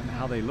important to them.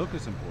 How they look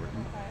is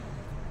important,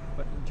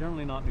 but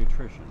generally not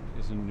nutrition.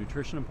 Is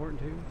nutrition important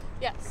to you?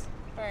 Yes.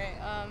 Very.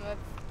 I've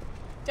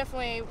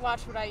definitely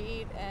watched what I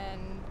eat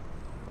and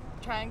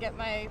try and get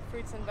my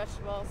fruits and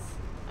vegetables,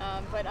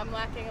 but I'm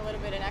lacking a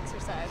little bit in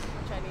exercise,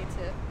 which I need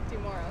to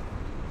do more of.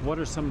 What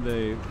are some of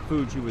the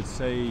foods you would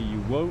say you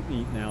won't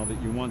eat now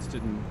that you once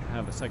didn't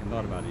have a second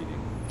thought about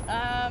eating?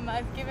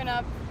 I've given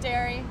up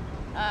dairy,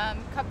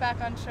 cut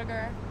back on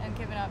sugar, and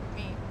given up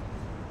meat.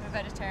 I'm a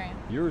vegetarian.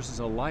 Yours is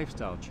a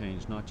lifestyle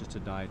change, not just a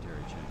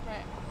dietary change.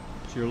 Right.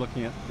 So you're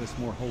looking at this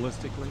more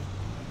holistically?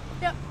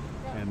 Yep.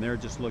 And they're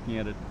just looking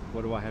at it,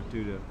 what do I have to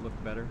do to look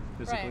better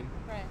physically?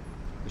 Right.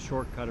 The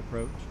shortcut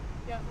approach?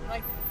 Yeah,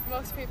 like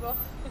most people.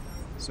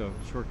 So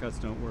shortcuts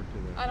don't work, do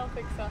they? I don't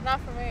think so. Not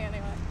for me,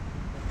 anyway.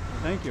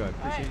 Thank you. I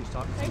appreciate you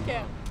stopping. Thank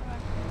you.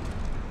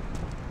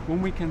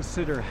 When we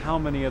consider how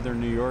many other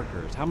New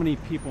Yorkers, how many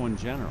people in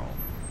general,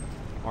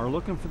 are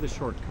looking for the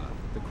shortcut,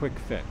 the quick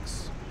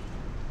fix,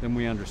 then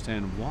we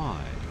understand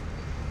why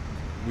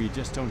we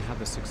just don't have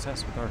the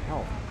success with our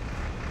health.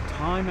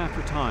 Time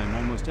after time,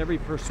 almost every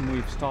person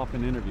we've stopped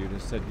and interviewed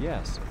has said,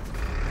 yes,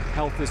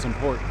 health is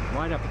important,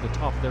 right up at the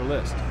top of their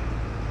list.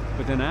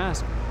 But then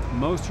ask,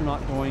 most are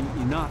not doing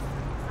enough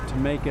to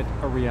make it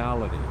a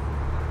reality.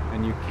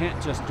 And you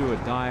can't just do a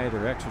diet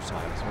or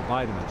exercise or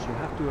vitamins, you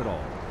have to do it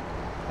all.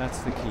 That's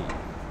the key.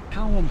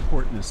 How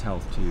important is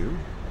health to you?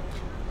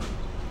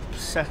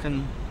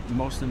 Second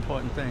most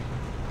important thing.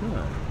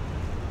 Good.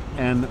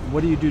 And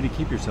what do you do to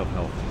keep yourself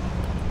healthy?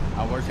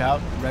 I work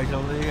out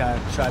regularly, I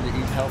try to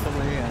eat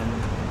healthily,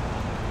 and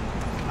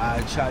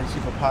I try to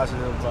keep a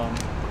positive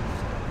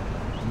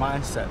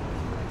mindset.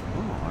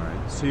 Oh, all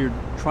right. So you're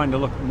trying to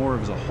look more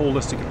of as a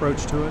holistic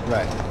approach to it?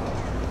 Right.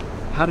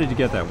 How did you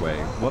get that way?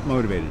 What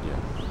motivated you?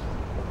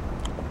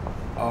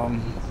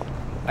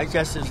 I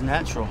guess it's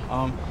natural.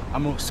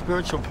 I'm a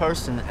spiritual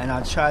person, and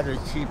I try to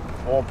keep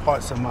all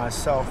parts of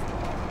myself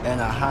in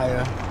a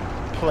higher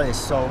place.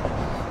 So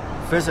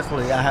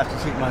physically, I have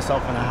to keep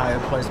myself in a higher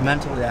place.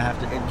 Mentally, I have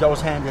to. It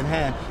goes hand in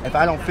hand. If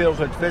I don't feel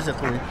good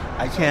physically,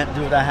 I can't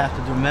do what I have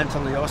to do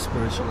mentally or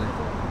spiritually.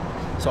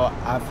 So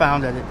I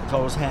found that it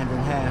goes hand in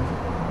hand,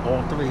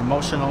 all three: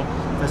 emotional,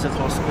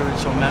 physical,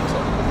 spiritual,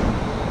 mental.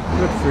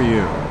 Good for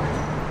you.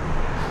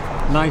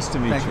 Nice to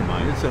meet you,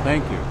 Mike.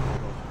 Thank you.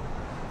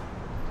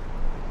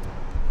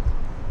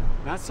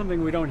 That's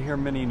something we don't hear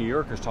many New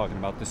Yorkers talking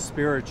about, the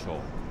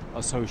spiritual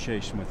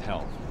association with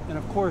health. And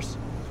of course,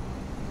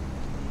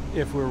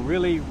 if we're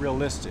really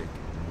realistic,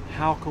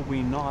 how could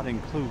we not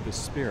include the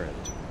spirit,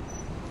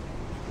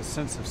 the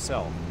sense of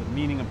self, the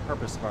meaning and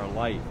purpose of our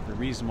life, the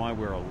reason why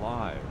we're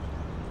alive,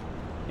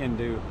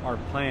 into our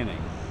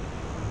planning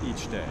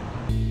each day?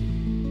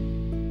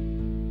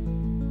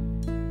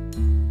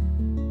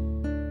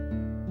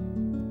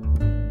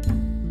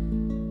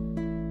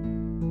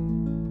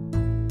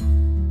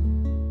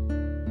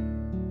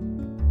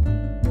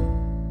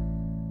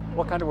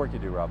 What kind of work you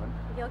do, Robin?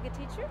 Yoga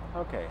teacher.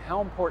 Okay, how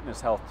important is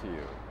health to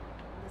you?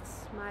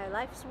 It's my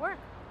life's work.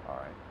 All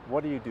right.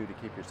 What do you do to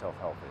keep yourself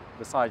healthy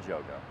besides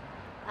yoga?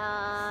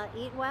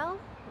 Eat well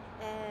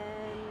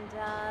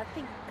and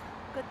think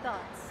good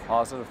thoughts.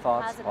 Positive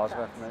thoughts, positive thoughts,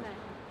 affirmation.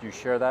 right. Do you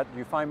share that? Do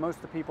you find most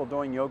of the people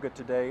doing yoga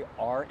today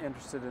are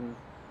interested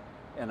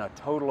in a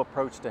total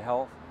approach to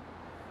health?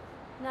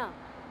 No.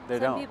 They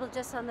Some don't. people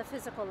just on the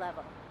physical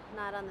level,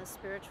 not on the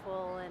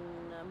spiritual and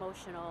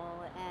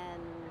emotional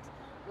and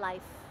life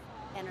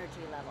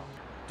energy level.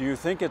 Do you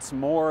think it's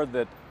more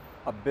that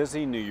a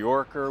busy New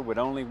Yorker would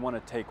only want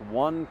to take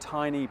one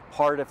tiny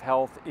part of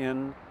health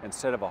in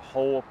instead of a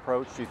whole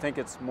approach? Do you think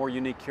it's more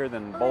unique here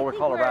than Boulder,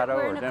 Colorado,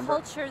 we're or in a Denver?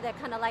 culture that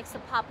kind of likes to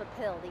pop a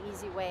pill, the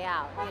easy way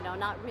out, you know,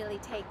 not really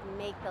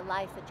make the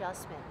life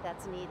adjustment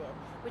that's needed,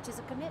 which is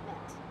a commitment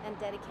and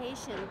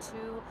dedication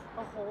to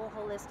a whole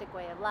holistic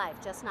way of life,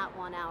 just not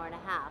 1 hour and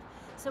a half.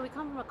 So we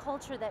come from a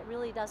culture that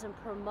really doesn't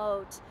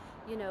promote,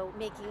 you know,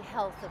 making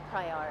health a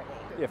priority.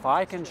 If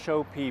I can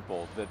show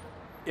people that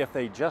if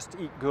they just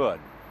eat good,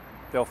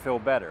 they'll feel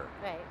better.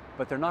 Right.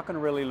 But they're not going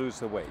to really lose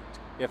the weight.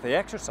 If they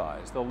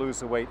exercise, they'll lose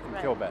the weight and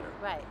feel better.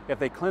 Right. If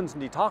they cleanse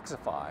and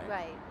detoxify,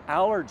 Right.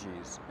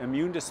 allergies,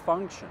 immune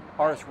dysfunction,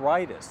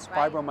 arthritis,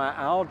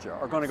 fibromyalgia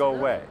are going to go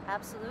away.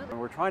 Absolutely. And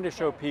we're trying to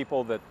show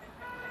people that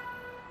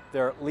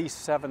there are at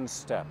least 7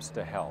 steps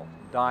to health: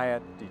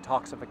 diet,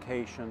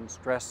 detoxification,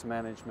 stress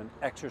management,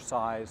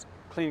 exercise,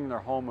 cleaning their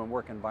home and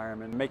work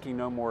environment, making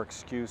no more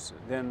excuses,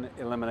 then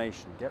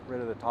elimination, get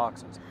rid of the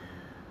toxins.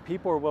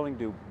 People are willing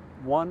to do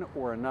one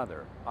or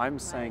another. I'm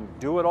saying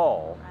do it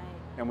all,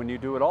 and when you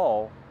do it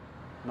all,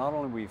 not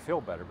only will you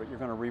feel better, but you're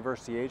going to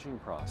reverse the aging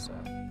process.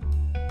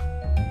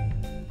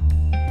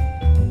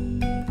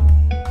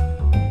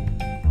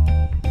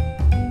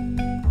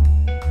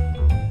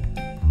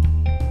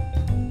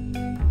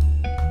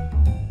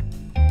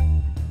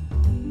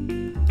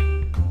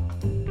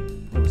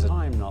 There was a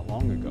time not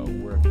long ago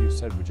where if you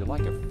said, would you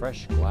like a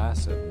fresh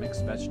glass of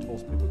mixed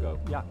vegetables, people go,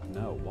 yeah,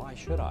 no, why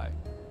should I?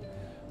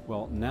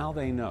 Well, now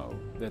they know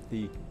that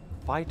the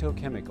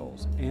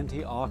phytochemicals,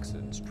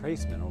 antioxidants,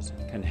 trace minerals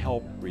can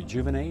help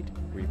rejuvenate,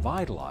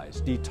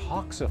 revitalize,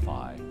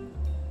 detoxify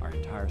our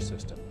entire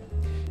system.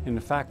 In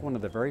fact, one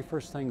of the very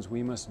first things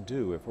we must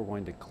do if we're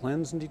going to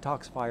cleanse and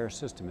detoxify our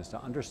system is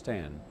to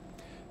understand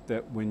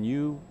that when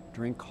you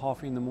drink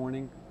coffee in the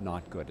morning,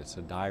 not good. It's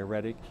a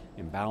diuretic,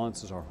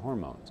 imbalances our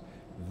hormones.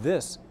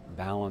 This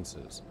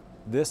balances.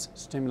 This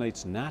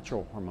stimulates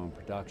natural hormone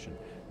production.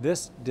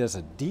 This does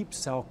a deep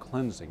cell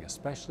cleansing,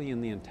 especially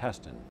in the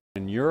intestine.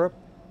 In Europe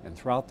and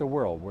throughout the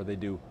world, where they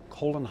do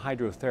colon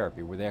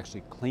hydrotherapy, where they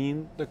actually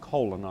clean the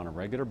colon on a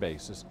regular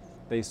basis,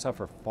 they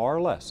suffer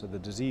far less of the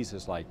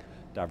diseases like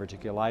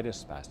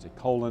diverticulitis, spastic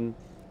colon,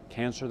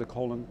 cancer of the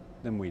colon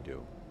than we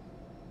do.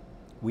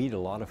 We eat a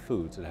lot of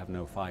foods that have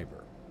no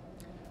fiber.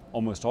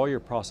 Almost all your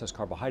processed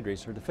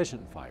carbohydrates are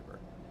deficient in fiber.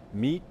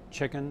 Meat,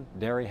 chicken,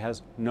 dairy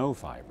has no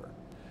fiber.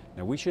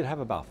 Now, we should have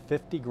about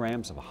 50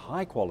 grams of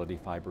high quality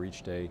fiber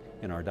each day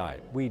in our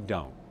diet. We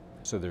don't.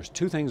 So there's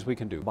 2 things we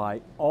can do. Buy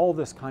all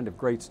this kind of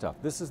great stuff.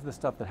 This is the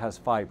stuff that has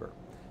fiber,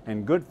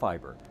 and good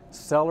fiber.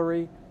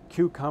 Celery,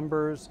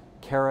 cucumbers,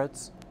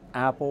 carrots,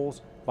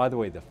 apples. By the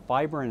way, the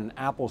fiber in an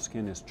apple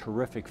skin is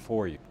terrific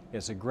for you.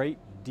 It's a great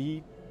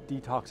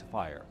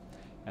detoxifier.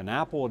 An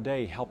apple a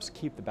day helps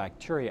keep the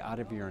bacteria out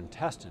of your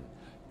intestine,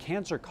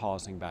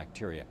 cancer-causing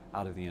bacteria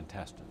out of the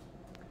intestine.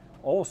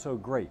 Also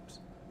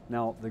grapes.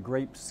 Now, the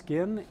grape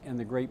skin and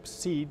the grape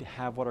seed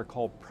have what are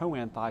called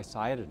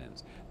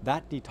proanthocyanidins.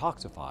 That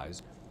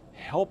detoxifies,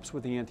 helps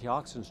with the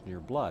antioxidants in your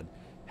blood,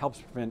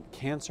 helps prevent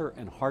cancer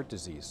and heart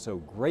disease. So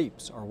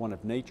grapes are one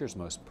of nature's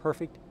most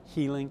perfect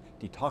healing,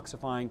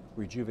 detoxifying,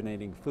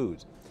 rejuvenating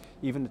foods.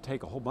 Even to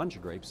take a whole bunch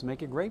of grapes and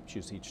make a grape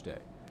juice each day.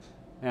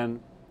 And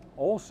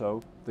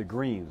also the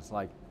greens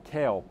like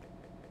kale,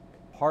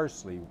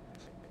 parsley,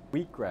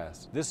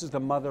 wheatgrass. This is the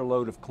mother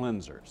lode of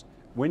cleansers.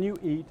 When you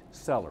eat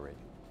celery,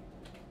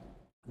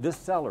 this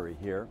celery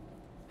here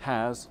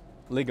has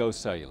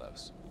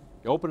ligocellulose.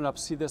 You open it up,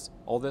 see this,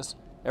 all this?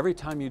 Every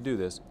time you do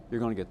this, you're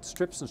going to get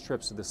strips and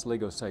strips of this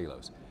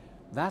ligocellulose.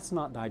 That's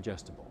not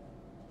digestible.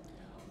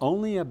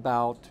 Only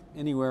about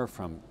anywhere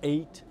from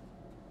 8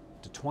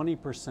 to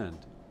 20%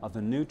 of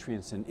the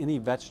nutrients in any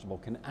vegetable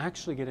can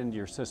actually get into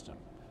your system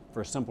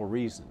for a simple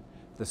reason.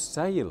 The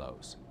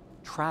cellulose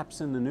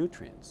traps in the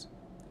nutrients.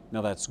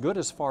 Now, that's good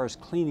as far as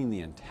cleaning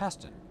the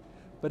intestine,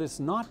 but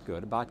it's not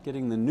good about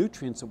getting the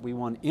nutrients that we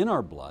want in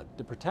our blood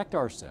to protect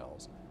our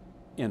cells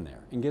in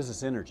there, and gives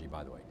us energy,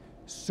 by the way.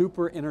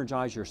 Super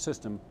energize your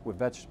system with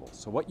vegetables.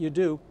 So what you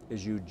do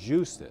is you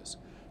juice this.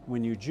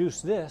 When you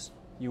juice this,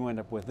 you end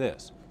up with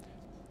this.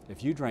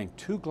 If you drank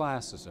 2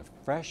 glasses of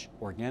fresh,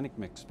 organic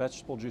mixed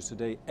vegetable juice a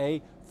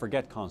day,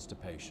 forget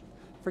constipation,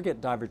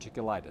 forget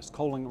diverticulitis,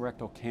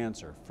 colorectal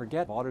cancer,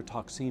 forget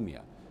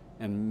autotoxemia,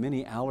 and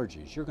many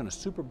allergies. You're going to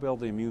super build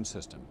the immune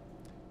system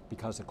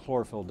because the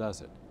chlorophyll does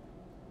it.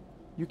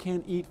 You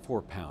can't eat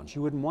 4 pounds.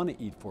 You wouldn't want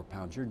to eat 4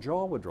 pounds. Your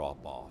jaw would drop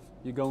off.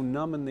 You go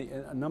numb in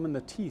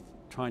the teeth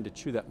trying to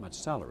chew that much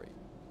celery.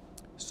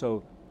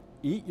 So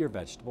eat your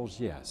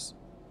vegetables, yes,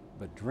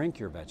 but drink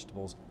your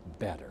vegetables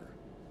better.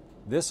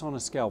 This on a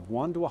scale of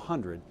 1 to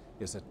 100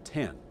 is a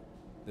 10.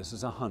 This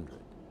is 100.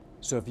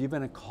 So if you've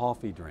been a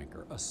coffee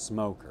drinker, a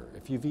smoker,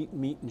 if you've eaten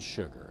meat and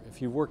sugar,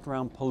 if you've worked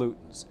around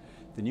pollutants,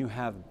 then you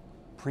have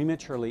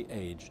prematurely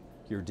aged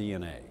your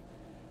DNA.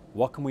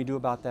 What can we do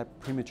about that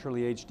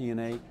prematurely aged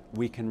DNA?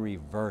 We can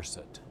reverse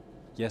it.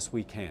 Yes,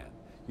 we can.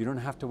 You don't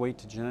have to wait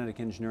till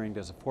genetic engineering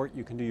does support.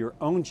 You can do your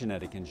own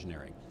genetic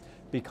engineering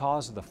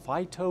because of the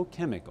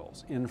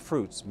phytochemicals in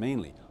fruits,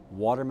 mainly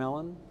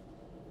watermelon,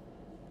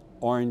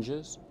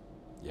 oranges.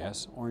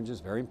 Yes, oranges,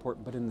 very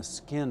important, but in the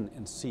skin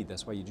and seed,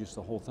 that's why you juice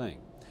the whole thing.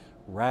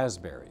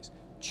 Raspberries,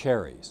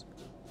 cherries,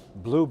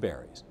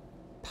 blueberries,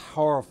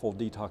 powerful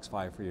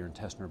detoxifier for your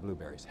intestine or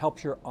blueberries.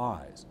 Helps your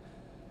eyes.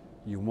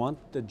 You want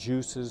the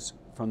juices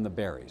from the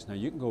berries. Now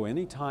you can go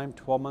anytime,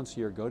 12 months a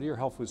year, go to your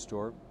health food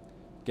store,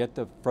 get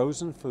the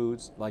frozen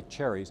foods like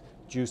cherries,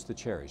 juice the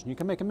cherries. And you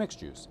can make a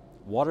mixed juice.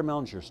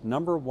 Watermelon's your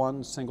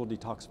 #1 single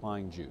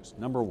detoxifying juice,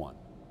 #1,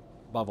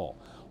 above all.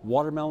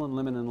 Watermelon,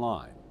 lemon, and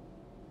lime.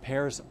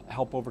 Pears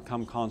help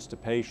overcome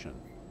constipation,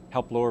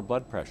 help lower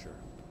blood pressure.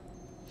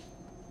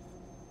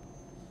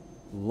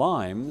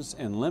 Limes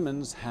and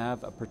lemons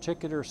have a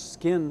particular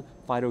skin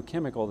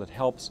phytochemical that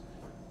helps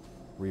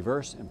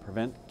reverse and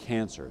prevent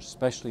cancer,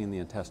 especially in the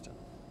intestine.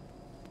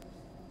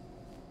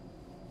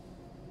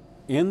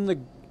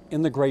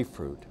 In the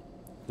grapefruit,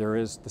 there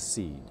is the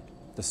seed.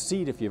 The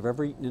seed, if you've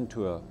ever eaten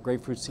into a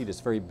grapefruit seed,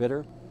 is very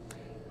bitter.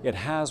 It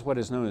has what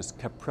is known as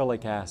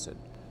caprylic acid.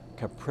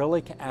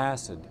 Caprylic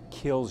acid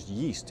kills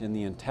yeast in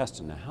the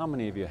intestine. Now, how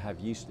many of you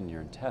have yeast in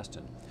your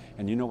intestine?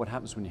 And you know what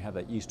happens when you have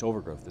that yeast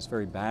overgrowth? It's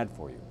very bad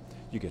for you.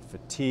 You get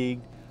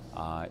fatigued,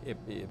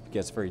 it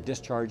gets very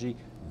dischargy.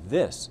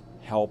 This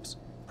helps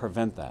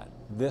prevent that.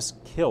 This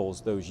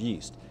kills those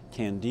yeast.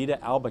 Candida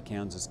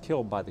albicans is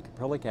killed by the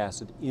caprylic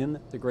acid in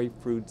the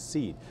grapefruit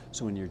seed.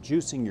 So when you're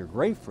juicing your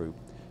grapefruit,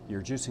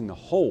 you're juicing the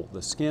whole,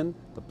 the skin,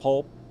 the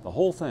pulp, the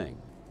whole thing.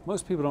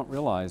 Most people don't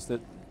realize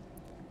that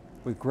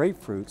with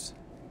grapefruits,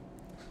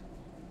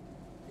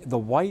 the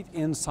white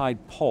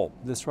inside pulp,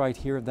 this right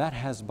here, that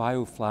has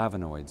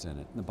bioflavonoids in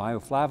it. The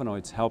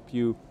bioflavonoids help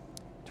you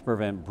to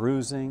prevent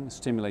bruising,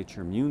 stimulate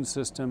your immune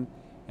system,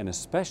 and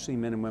especially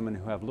men and women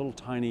who have little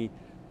tiny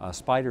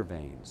spider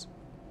veins.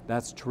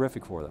 That's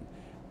terrific for them.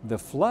 The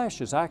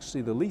flesh is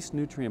actually the least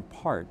nutrient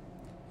part,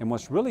 and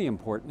what's really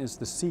important is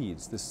the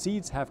seeds. The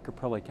seeds have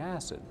caprylic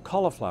acid.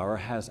 Cauliflower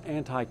has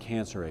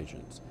anti-cancer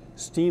agents.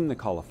 Steam the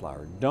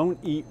cauliflower. Don't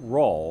eat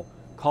raw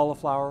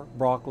cauliflower,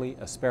 broccoli,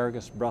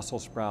 asparagus,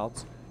 Brussels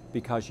sprouts,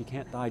 because you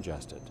can't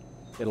digest it.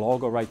 It'll all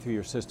go right through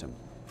your system.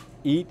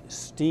 Eat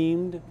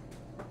steamed,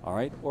 all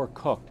right, or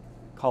cooked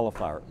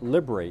cauliflower.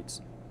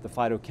 Liberates the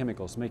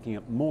phytochemicals, making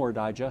it more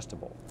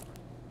digestible.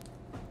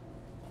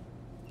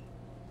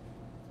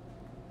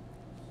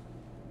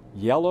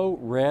 Yellow,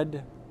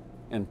 red,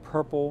 and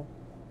purple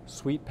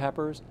sweet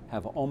peppers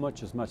have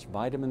almost as much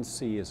vitamin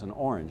C as an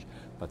orange,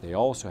 but they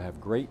also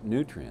have great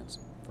nutrients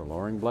for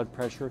lowering blood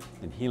pressure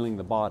and healing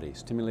the body,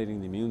 stimulating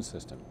the immune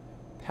system.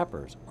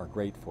 Peppers are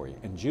great for you,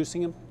 and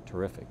juicing them,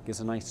 terrific. Gives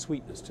a nice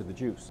sweetness to the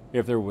juice.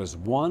 If there was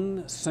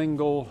one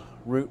single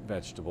root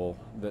vegetable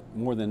that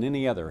more than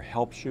any other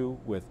helps you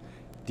with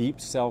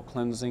deep cell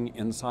cleansing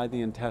inside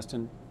the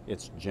intestine,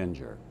 it's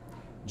ginger.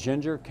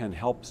 Ginger can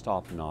help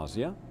stop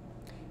nausea.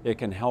 It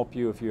can help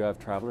you if you have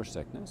traveler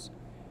sickness.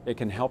 It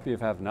can help you if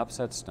you have an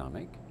upset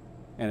stomach,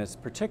 and it's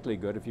particularly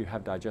good if you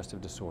have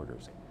digestive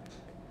disorders.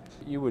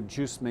 You would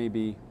juice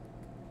maybe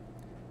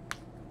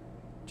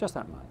just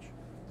that much.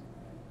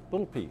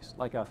 Little piece,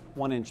 like a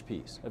 1-inch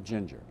piece of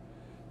ginger.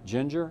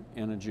 Ginger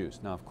in a juice.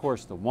 Now, of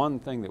course, the one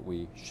thing that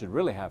we should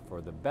really have for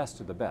the best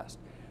of the best,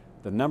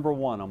 the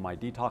 #1 on my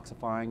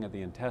detoxifying of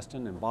the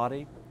intestine and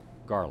body,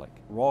 garlic.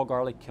 Raw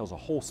garlic kills a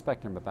whole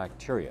spectrum of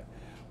bacteria.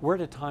 We're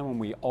at a time when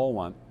we all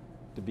want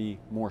to be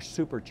more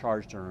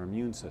supercharged in our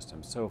immune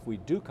system. So if we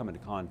do come into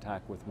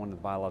contact with one of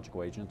the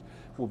biological agents,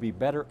 we'll be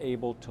better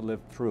able to live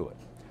through it.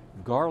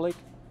 Garlic,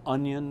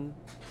 onion,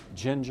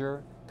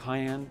 ginger,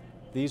 cayenne,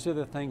 these are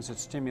the things that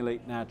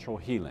stimulate natural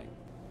healing.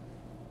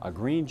 A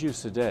green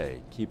juice a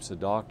day keeps the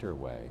doctor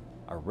away.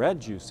 A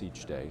red juice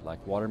each day,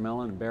 like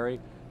watermelon and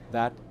berry,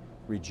 that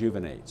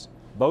rejuvenates.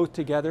 Both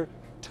together,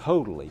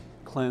 totally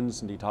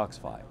cleanse and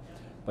detoxify.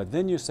 But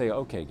then you say,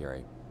 okay,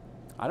 Gary,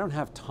 I don't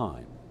have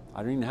time.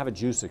 I don't even have a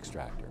juice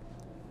extractor.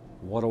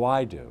 What do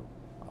I do?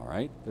 All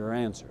right, there are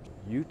answers.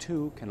 You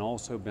too can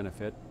also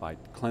benefit by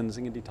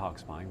cleansing and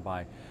detoxifying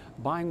by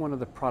buying one of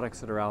the products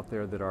that are out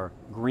there that are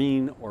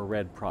green or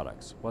red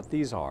products. What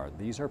these are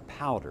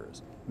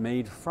powders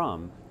made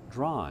from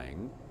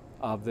drying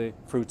of the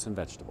fruits and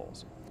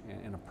vegetables.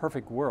 In a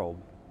perfect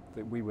world,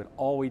 that we would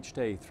all each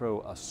day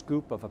throw a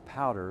scoop of a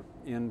powder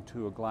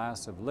into a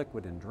glass of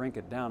liquid and drink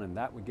it down, and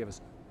that would give us,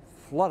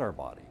 flood our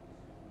body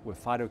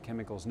with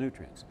phytochemicals,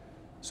 nutrients.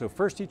 So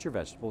first eat your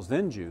vegetables,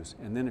 then juice,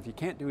 and then if you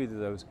can't do either of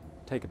those,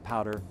 take a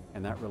powder,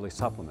 and that really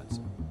supplements.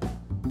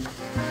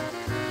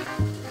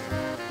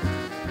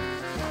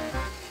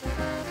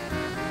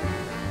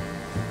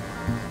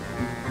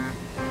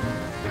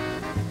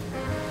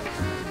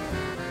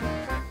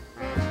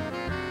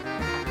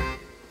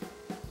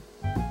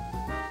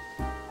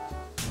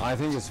 I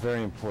think it's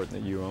very important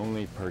that you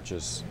only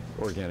purchase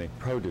organic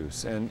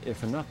produce, and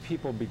if enough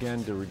people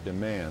begin to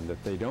demand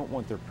that they don't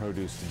want their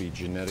produce to be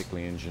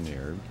genetically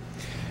engineered,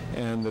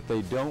 and that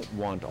they don't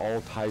want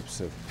all types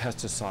of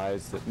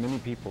pesticides that many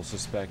people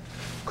suspect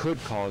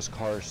could cause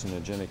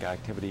carcinogenic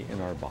activity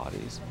in our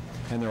bodies.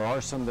 And there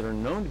are some that are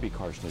known to be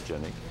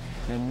carcinogenic,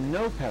 and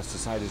no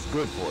pesticide is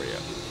good for you.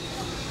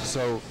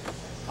 So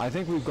I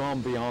think we've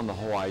gone beyond the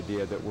whole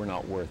idea that we're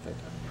not worth it.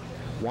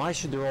 Why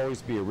should there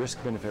always be a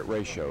risk-benefit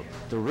ratio?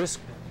 The risk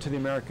to the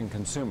American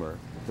consumer,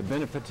 the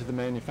benefit to the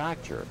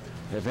manufacturer.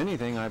 If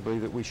anything, I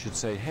believe that we should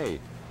say, hey,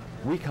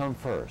 we come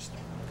first.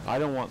 I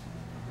don't want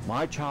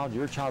my child,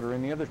 your child, or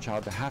any other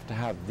child to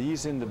have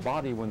these in the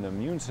body when the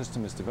immune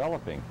system is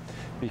developing,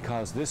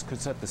 because this could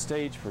set the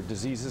stage for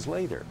diseases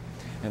later.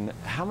 And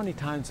how many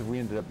times have we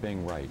ended up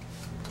being right?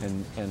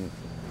 And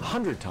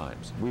 100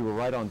 times. We were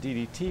right on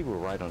DDT, we were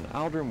right on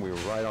Aldrin, we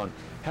were right on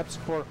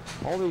Hepsichlor,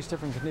 all these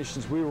different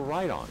conditions we were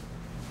right on.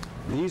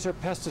 These are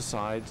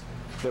pesticides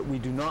that we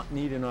do not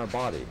need in our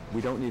body.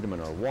 We don't need them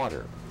in our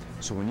water.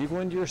 So when you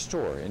go into your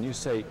store and you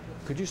say,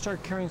 could you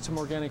start carrying some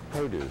organic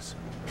produce?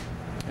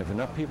 If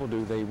enough people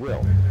do, they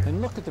will.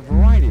 And look at the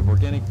variety of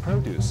organic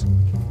produce.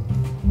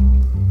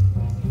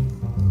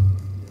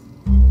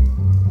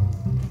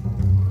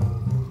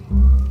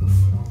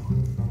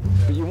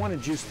 But you want to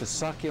juice the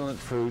succulent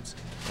fruits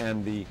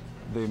and the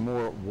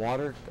more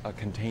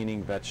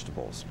water-containing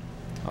vegetables,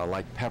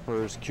 like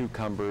peppers,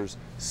 cucumbers,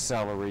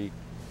 celery.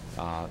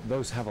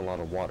 Those have a lot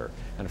of water.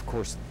 And of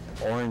course,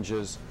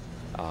 oranges,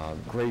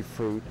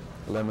 grapefruit,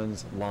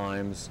 lemons,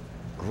 limes,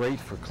 great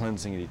for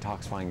cleansing and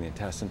detoxifying the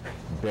intestine.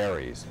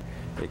 Berries.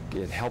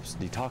 It helps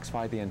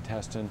detoxify the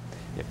intestine.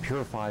 It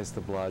purifies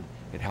the blood.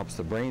 It helps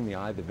the brain, the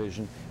eye, the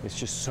vision. It's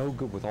just so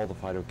good with all the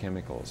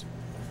phytochemicals.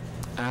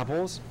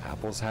 Apples.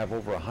 Apples have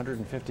over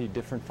 150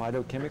 different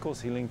phytochemicals,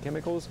 healing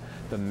chemicals.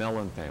 The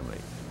melon family.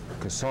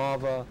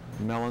 Cassava,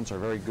 melons are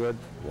very good.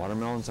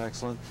 Watermelon's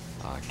excellent.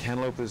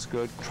 Cantaloupe is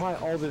good. Try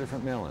all the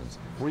different melons.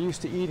 We're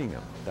used to eating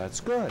them. That's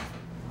good.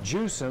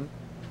 Juice them.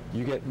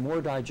 You get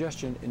more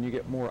digestion and you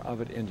get more of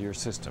it into your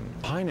system.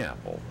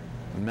 Pineapple,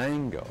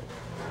 mango,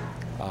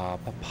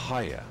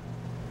 papaya,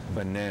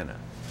 banana.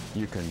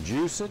 You can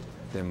juice it,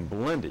 then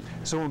blend it.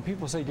 So when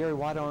people say, Gary,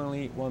 why do I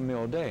only eat one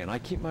meal a day? And I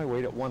keep my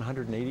weight at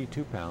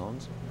 182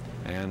 pounds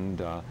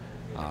and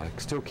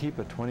still keep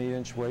a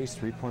 20-inch waist,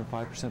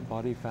 3.5%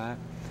 body fat.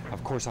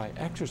 Of course, I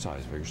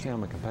exercise vigorously.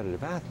 I'm a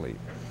competitive athlete.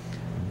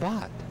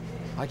 But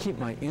I keep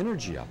my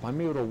energy up. I'm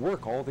able to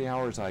work all the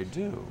hours I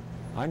do.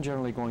 I'm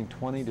generally going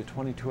 20 to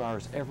 22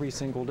 hours every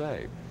single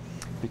day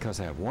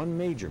because I have one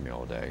major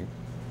meal a day,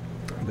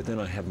 but then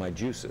I have my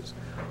juices.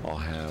 I'll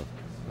have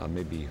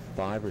maybe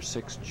 5 or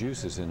 6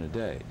 juices in a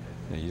day.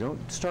 Now, you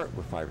don't start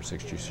with 5 or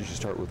 6 juices. You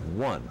start with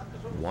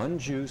one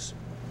juice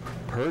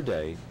per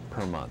day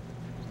per month.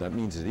 That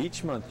means that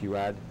each month you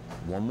add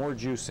one more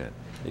juice in.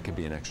 It could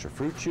be an extra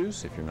fruit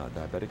juice if you're not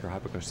diabetic or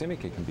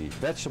hypoglycemic. It can be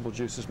vegetable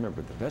juices.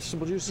 Remember, the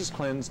vegetable juices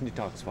cleanse and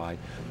detoxify.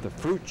 The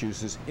fruit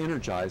juices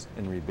energize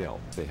and rebuild.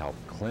 They help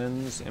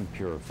cleanse and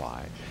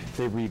purify.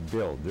 They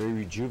rebuild. They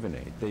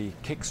rejuvenate. They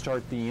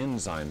kickstart the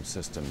enzyme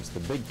systems,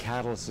 the big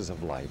catalysts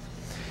of life.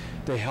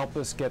 They help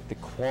us get the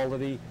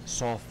quality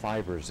soft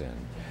fibers in.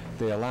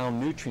 They allow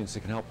nutrients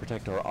that can help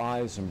protect our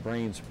eyes and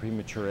brains from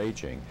premature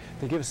aging.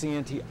 They give us the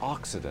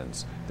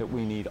antioxidants that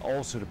we need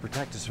also to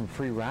protect us from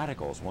free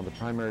radicals, one of the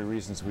primary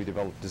reasons we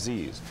develop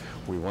disease.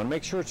 We want to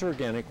make sure it's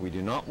organic. We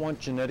do not want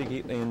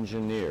genetically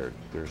engineered.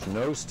 There's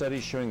no study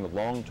showing the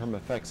long-term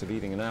effects of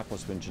eating an apple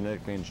has been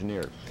genetically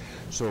engineered.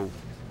 So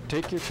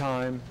take your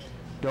time,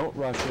 don't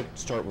rush it,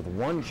 start with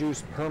one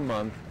juice per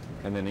month,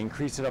 and then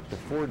increase it up to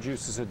 4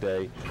 juices a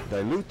day.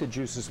 Dilute the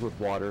juices with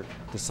water,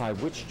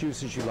 decide which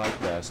juices you like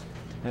best,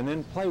 and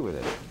then play with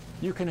it.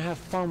 You can have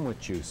fun with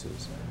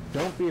juices.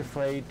 Don't be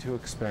afraid to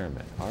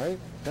experiment, all right?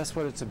 That's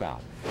what it's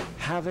about.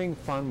 Having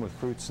fun with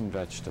fruits and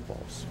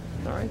vegetables,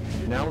 all right?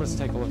 Now let's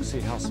take a look and see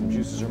how some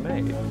juices are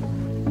made.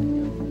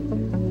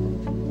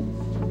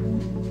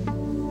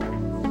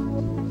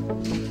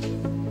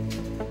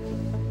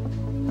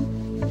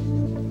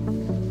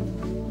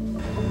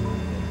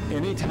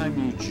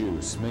 Anytime you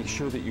juice, make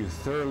sure that you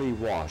thoroughly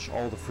wash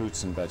all the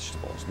fruits and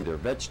vegetables. There are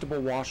vegetable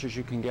washers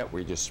you can get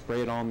where you just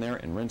spray it on there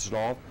and rinse it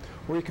off,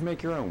 or you can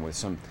make your own with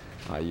some,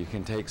 you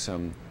can take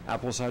some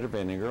apple cider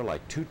vinegar,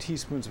 like 2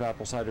 teaspoons of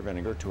apple cider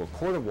vinegar to a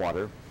quart of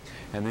water,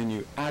 and then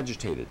you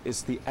agitate it.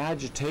 It's the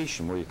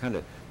agitation where you're kind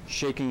of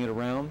shaking it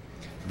around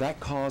that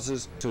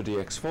causes to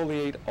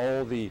de-exfoliate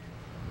all the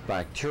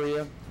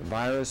bacteria,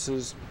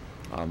 viruses,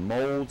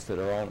 molds that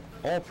are on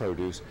all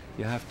produce.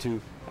 You have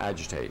to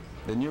agitate.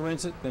 Then you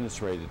rinse it, then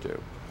it's ready to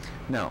do.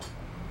 Now,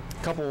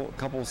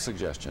 couple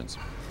suggestions.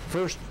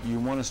 First, you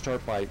want to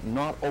start by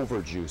not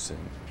over juicing.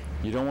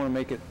 You don't want to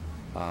make it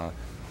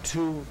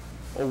too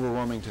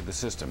overwhelming to the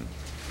system.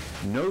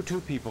 No 2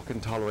 people can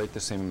tolerate the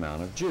same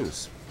amount of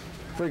juice.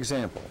 For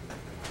example,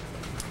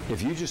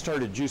 if you just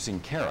started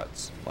juicing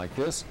carrots like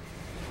this,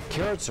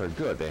 carrots are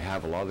good. They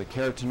have a lot of the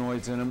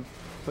carotenoids in them,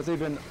 but they've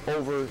been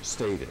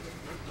overstated.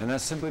 And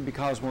that's simply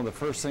because one of the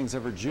first things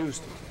ever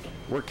juiced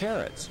were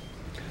carrots.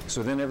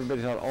 So then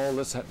everybody thought, oh,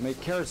 let's make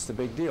carrots the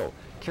big deal.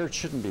 Carrots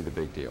shouldn't be the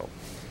big deal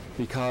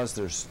because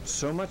there's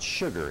so much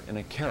sugar in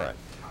a carrot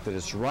that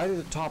it's right at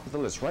the top of the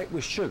list, right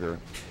with sugar,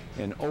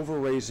 in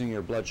over-raising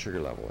your blood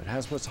sugar level. It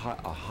has what's a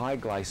high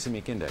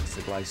glycemic index.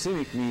 The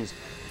glycemic means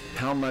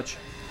how much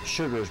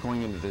sugar is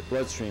going into the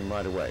bloodstream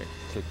right away.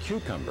 The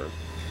cucumber,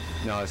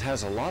 now it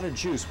has a lot of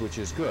juice, which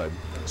is good,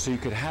 so you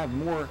could have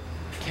more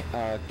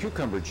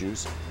cucumber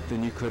juice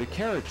than you could a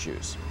carrot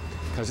juice,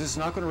 because it's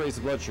not going to raise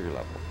the blood sugar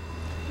level.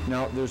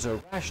 Now, there's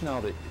a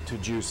rationale to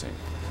juicing.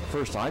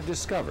 First, I've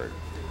discovered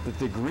that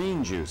the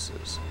green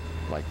juices,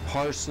 like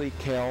parsley,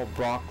 kale,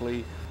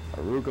 broccoli,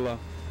 arugula,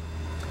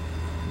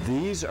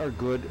 these are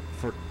good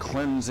for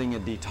cleansing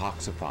and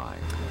detoxifying.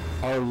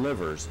 Our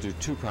livers do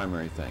two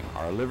primary things.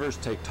 Our livers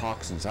take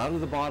toxins out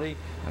of the body,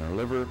 and our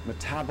liver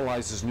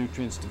metabolizes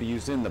nutrients to be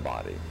used in the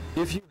body.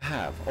 If you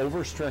have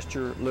overstressed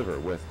your liver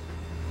with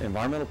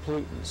environmental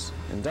pollutants,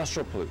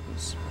 industrial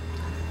pollutants,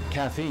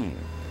 caffeine,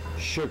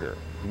 sugar,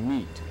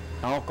 meat,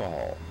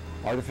 alcohol,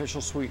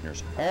 artificial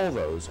sweeteners, all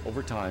those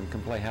over time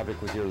can play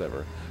havoc with your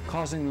liver,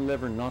 causing the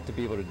liver not to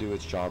be able to do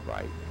its job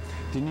right.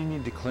 Then you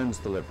need to cleanse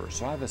the liver.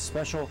 So I have a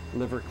special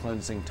liver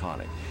cleansing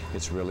tonic.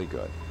 It's really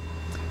good.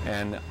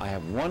 And I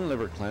have one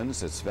liver cleanse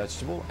that's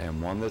vegetable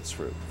and one that's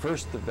fruit.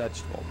 First, the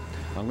vegetable.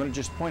 I'm going to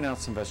just point out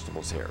some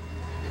vegetables here.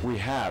 We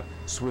have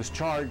Swiss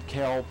chard,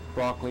 kale,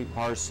 broccoli,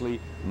 parsley,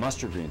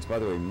 mustard greens. By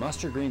the way,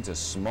 mustard greens, a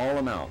small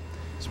amount.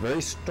 It's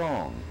very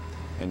strong,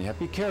 and you have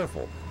to be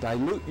careful.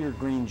 Dilute your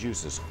green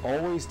juices.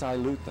 Always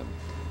dilute them,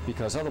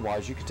 because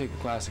otherwise you could take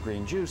a glass of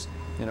green juice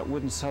and it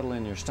wouldn't settle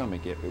in your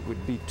stomach. It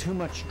would be too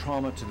much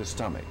trauma to the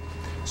stomach.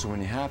 So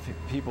when you have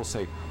people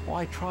say, oh,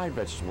 I tried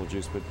vegetable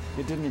juice, but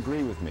it didn't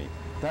agree with me,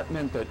 that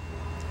meant that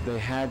they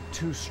had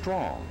too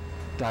strong.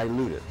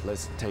 Dilute it.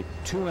 Let's take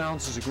 2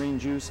 ounces of green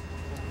juice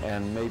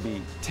and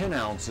maybe 10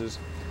 ounces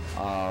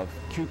of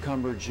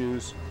cucumber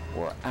juice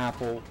or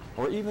apple,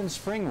 or even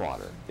spring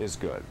water is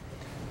good.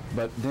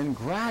 But then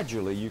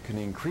gradually you can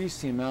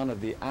increase the amount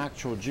of the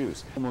actual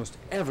juice. Almost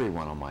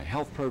everyone on my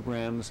health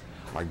programs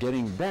are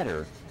getting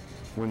better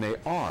when they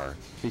are,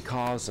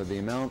 because of the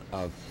amount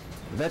of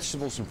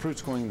vegetables and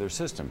fruits going into their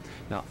system.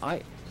 Now,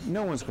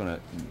 no one's going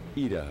to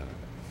eat a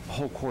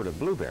whole quart of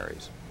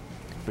blueberries,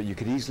 but you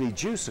could easily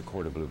juice a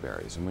quart of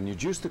blueberries. And when you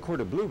juice the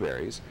quart of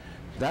blueberries,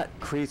 that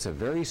creates a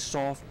very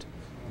soft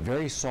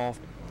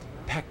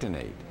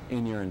pectinate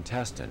in your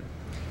intestine.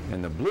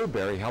 And the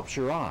blueberry helps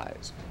your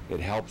eyes. It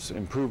helps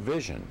improve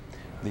vision.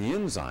 The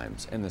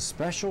enzymes and the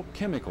special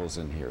chemicals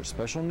in here,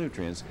 special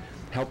nutrients,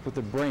 help with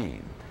the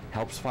brain,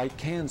 helps fight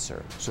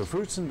cancer. So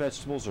fruits and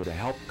vegetables are to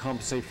help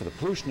compensate for the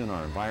pollution in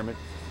our environment.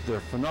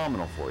 They're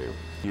phenomenal for you.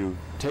 You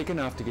take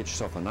enough to get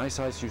yourself a nice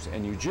ice juice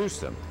and you juice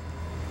them.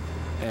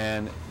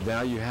 And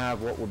now you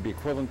have what would be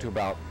equivalent to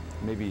about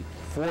maybe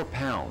 4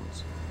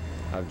 pounds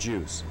of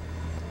juice.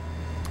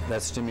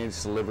 That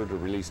stimulates the liver to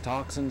release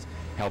toxins,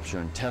 helps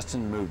your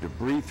intestine move to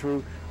breathe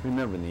through.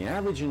 Remember, in the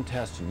average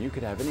intestine, you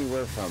could have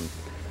anywhere from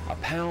a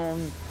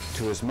pound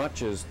to as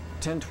much as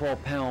 10,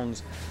 12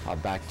 pounds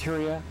of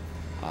bacteria,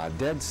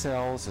 dead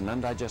cells, and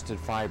undigested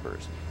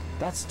fibers.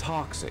 That's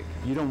toxic.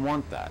 You don't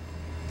want that.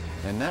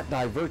 And that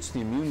diverts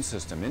the immune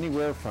system.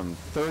 Anywhere from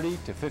 30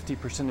 to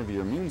 50% of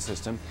your immune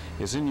system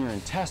is in your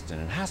intestine.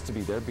 It has to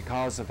be there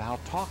because of how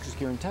toxic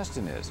your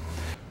intestine is.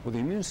 Well, the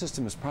immune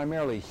system is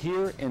primarily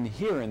here in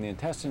the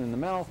intestine and the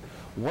mouth.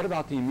 What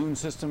about the immune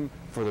system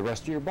for the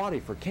rest of your body,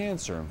 for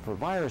cancer and for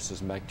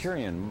viruses and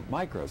bacteria and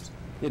microbes?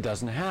 It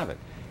doesn't have it.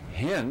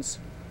 Hence,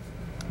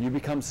 you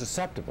become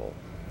susceptible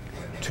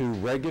to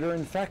regular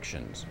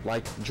infections,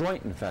 like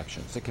joint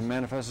infections that can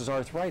manifest as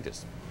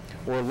arthritis,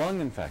 or lung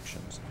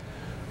infections.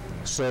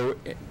 So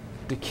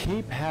to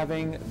keep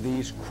having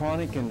these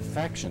chronic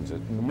infections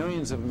that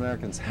millions of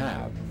Americans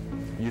have,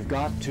 you've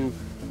got to,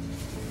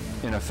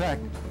 in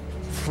effect,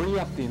 free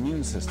up the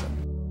immune system.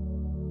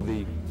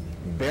 The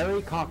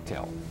berry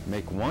cocktail,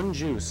 make 1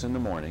 juice in the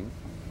morning,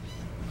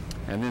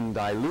 and then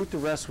dilute the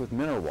rest with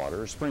mineral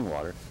water or spring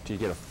water till you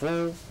get a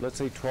full, let's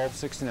say 12,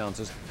 16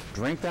 ounces.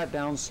 Drink that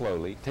down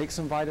slowly, take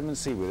some vitamin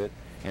C with it,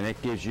 and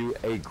it gives you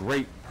a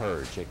great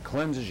purge. It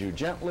cleanses you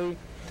gently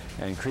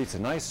and creates a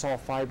nice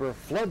soft fiber,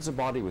 floods the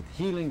body with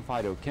healing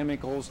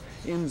phytochemicals,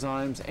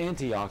 enzymes,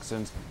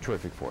 antioxidants,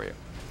 terrific for you.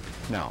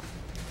 Now,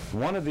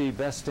 one of the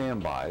best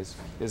standbys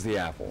is the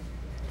apple.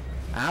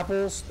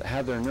 Apples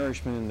have their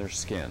nourishment in their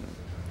skin.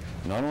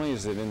 Not only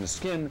is it in the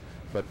skin,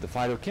 but the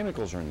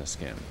phytochemicals are in the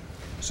skin.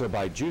 So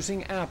by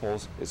juicing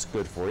apples, it's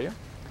good for you.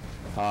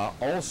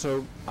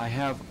 Also, I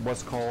have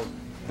what's called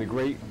the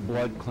Great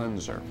Blood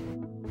Cleanser.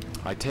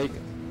 I take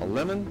a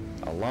lemon,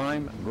 a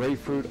lime,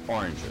 grapefruit,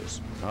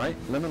 oranges. All right,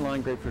 lemon,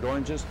 lime, grapefruit,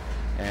 oranges,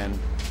 and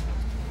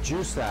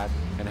juice that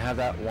and have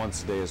that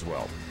once a day as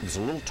well. If it's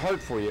a little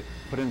tart for you,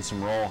 put in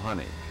some raw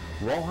honey.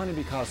 Raw honey,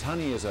 because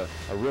honey is a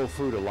real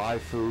food, a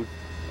live food,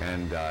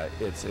 and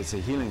it's a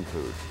healing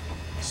food.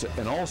 So,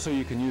 and also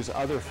you can use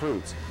other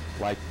fruits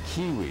like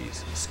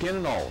kiwis, skin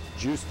and all,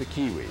 juice the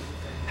kiwi.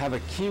 Have a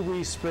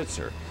kiwi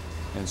spritzer.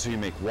 And so you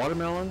make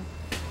watermelon,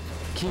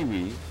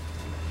 kiwi,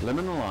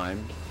 lemon and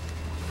lime,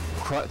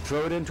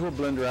 throw it into a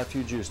blender after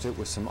you juiced it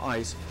with some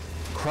ice,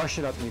 crush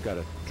it up, and you've got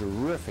a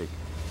terrific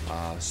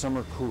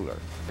summer cooler.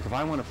 If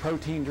I want a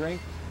protein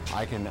drink,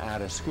 I can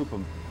add a scoop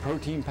of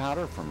protein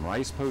powder from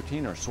rice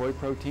protein or soy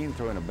protein,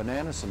 throw in a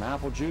banana, some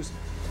apple juice,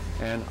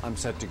 and I'm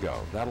set to go.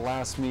 That'll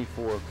last me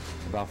for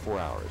about 4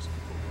 hours.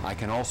 I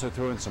can also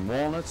throw in some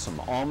walnuts, some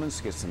almonds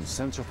to get some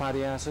essential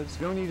fatty acids.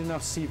 You don't need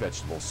enough sea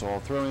vegetables, so I'll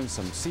throw in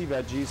some sea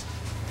veggies,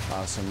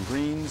 some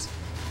greens,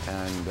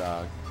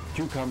 and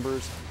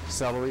cucumbers,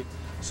 celery.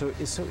 So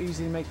it's so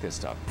easy to make this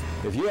stuff.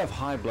 If you have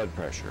high blood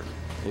pressure,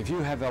 if you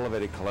have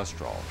elevated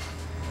cholesterol,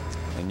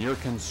 and you're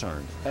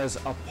concerned, as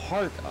a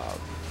part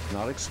of,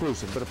 not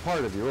exclusive, but a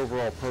part of your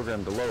overall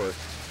program to lower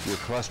your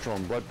cholesterol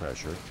and blood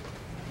pressure,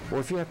 or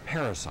if you have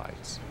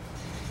parasites,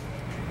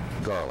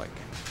 garlic.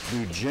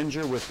 Do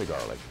ginger with the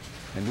garlic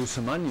and do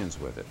some onions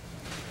with it.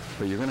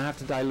 But you're going to have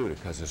to dilute it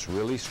because it's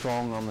really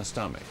strong on the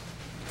stomach.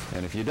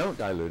 And if you don't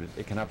dilute it,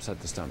 it can upset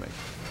the stomach.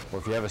 Or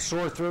if you have a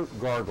sore throat,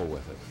 gargle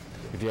with it.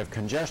 If you have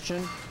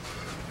congestion,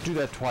 do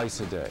that twice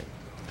a day.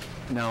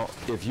 Now,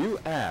 if you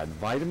add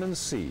vitamin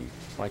C,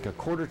 like a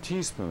quarter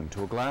teaspoon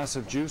to a glass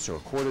of juice or a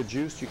quart of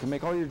juice, you can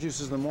make all your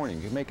juices in the morning.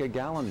 You can make a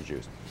gallon of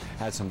juice.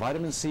 Add some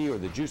vitamin C or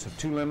the juice of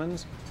 2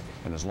 lemons,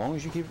 and as long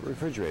as you keep it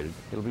refrigerated,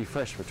 it'll be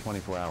fresh for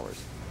 24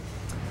 hours.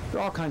 There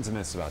are all kinds of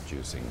myths about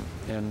juicing,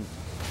 and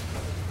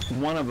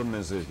one of them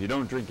is that if you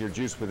don't drink your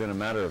juice within a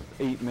matter of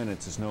 8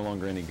 minutes, it's no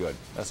longer any good.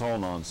 That's all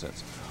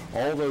nonsense.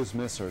 All those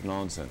myths are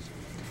nonsense.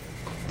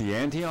 The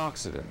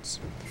antioxidants,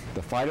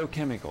 the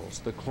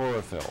phytochemicals, the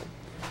chlorophyll,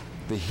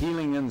 the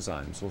healing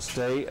enzymes will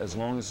stay as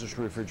long as it's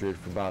refrigerated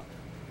for about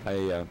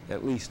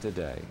at least a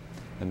day.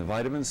 And the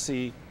vitamin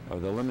C or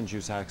the lemon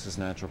juice acts as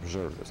natural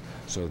preservatives.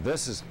 So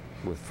this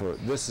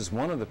is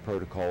one of the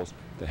protocols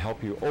that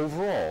help you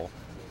overall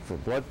for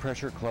blood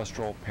pressure,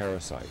 cholesterol,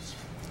 parasites.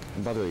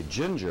 And by the way,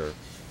 ginger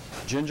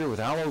with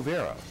aloe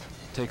vera.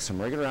 Take some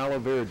regular aloe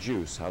vera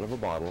juice out of a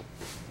bottle.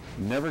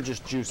 Never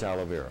just juice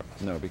aloe vera.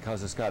 No,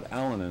 because it's got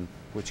alanine,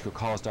 which could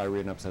cause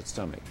diarrhea and upset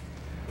stomach.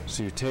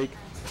 So you take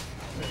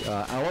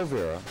aloe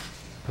vera,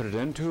 put it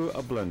into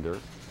a blender,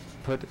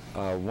 put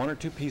 1 or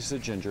 2 pieces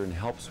of ginger, and it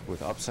helps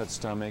with upset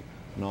stomach,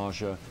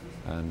 nausea,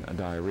 and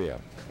diarrhea.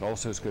 It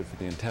also is good for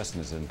the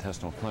intestines, an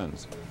intestinal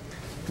cleanse.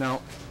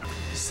 Now,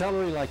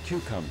 celery, like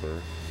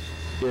cucumber,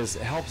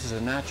 helps as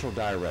a natural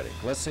diuretic.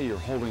 Let's say you're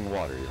holding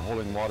water. You're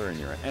holding water in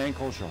your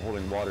ankles, you're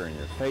holding water in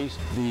your face.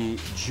 The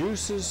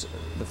juices,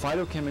 the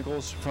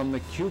phytochemicals from the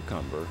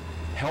cucumber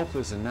help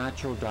as a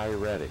natural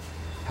diuretic,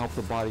 help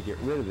the body get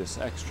rid of this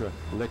extra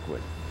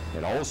liquid.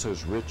 It also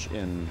is rich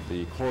in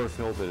the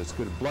chlorophyll that is a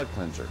good blood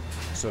cleanser.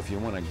 So if you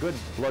want a good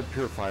blood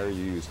purifier,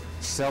 you use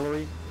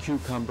celery,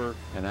 cucumber,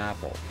 and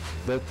apple.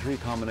 That 3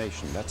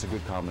 combination, that's a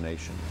good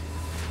combination.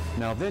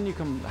 Now then you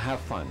can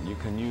have fun. You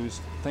can use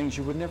things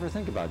you would never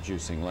think about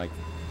juicing, like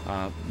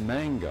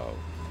mango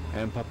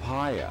and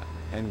papaya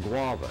and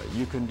guava.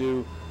 You can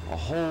do a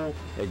whole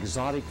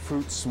exotic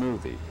fruit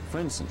smoothie. For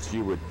instance,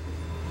 you would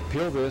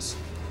peel this,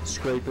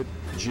 scrape it,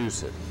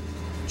 juice it.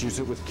 Juice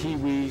it with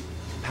kiwi,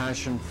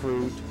 passion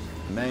fruit,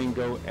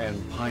 mango,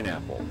 and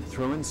pineapple.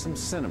 Throw in some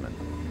cinnamon.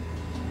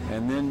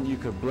 And then you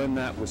could blend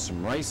that with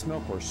some rice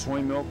milk or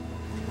soy milk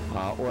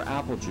or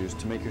apple juice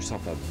to make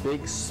yourself a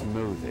big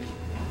smoothie.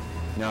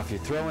 Now, if you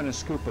throw in a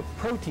scoop of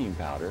protein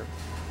powder,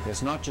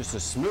 it's not just a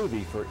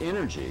smoothie for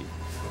energy,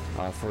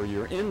 for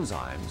your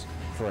enzymes,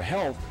 for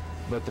health,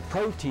 but the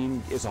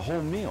protein is a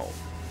whole meal.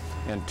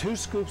 And 2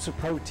 scoops of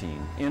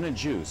protein in a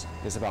juice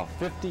is about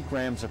 50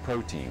 grams of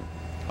protein,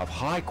 of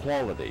high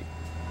quality,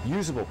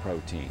 usable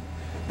protein.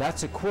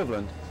 That's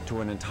equivalent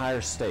to an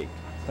entire steak.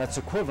 That's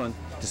equivalent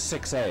to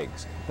 6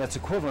 eggs. That's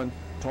equivalent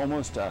to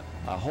almost a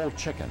whole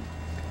chicken.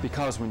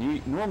 Because when you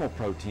eat normal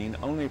protein,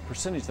 only a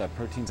percentage of that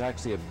protein is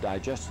actually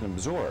digested and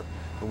absorbed.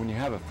 But when you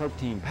have a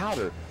protein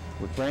powder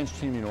with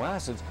branched amino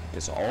acids,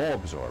 it's all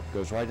absorbed,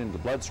 goes right into the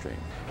bloodstream.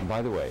 And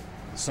by the way,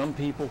 some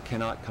people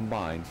cannot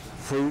combine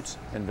fruits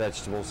and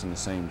vegetables in the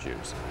same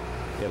juice.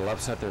 It'll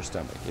upset their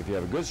stomach. If you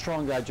have a good,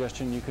 strong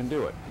digestion, you can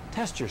do it.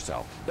 Test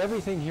yourself.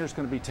 Everything here is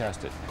going to be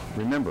tested.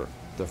 Remember,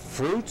 the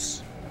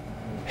fruits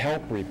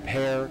help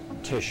repair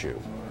tissue.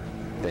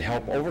 They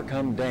help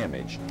overcome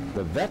damage.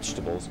 The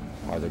vegetables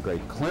are the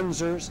great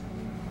cleansers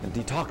and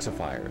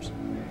detoxifiers.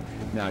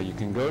 Now, you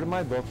can go to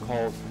my book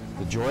called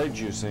The Joy of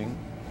Juicing.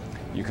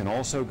 You can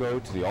also go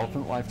to the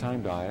Ultimate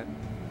Lifetime Diet,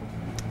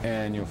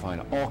 and you'll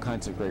find all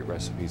kinds of great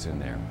recipes in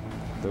there.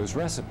 Those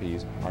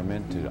recipes are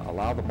meant to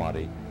allow the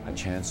body a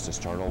chance to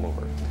start all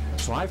over.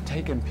 So I've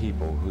taken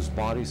people whose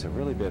bodies have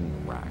really been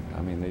racked.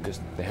 I mean,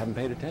 they haven't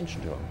paid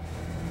attention to them.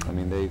 I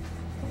mean,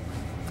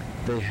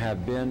 they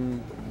have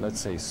been, let's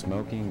say,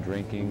 smoking,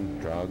 drinking,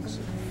 drugs.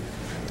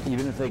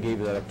 Even if they gave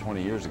that up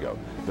 20 years ago,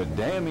 the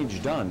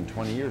damage done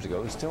 20 years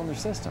ago is still in their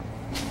system.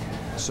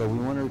 So we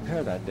want to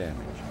repair that damage,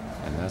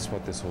 and that's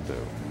what this will do.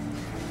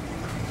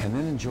 And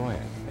then enjoy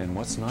it. And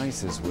what's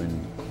nice is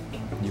when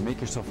you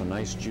make yourself a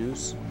nice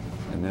juice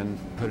and then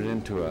put it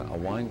into a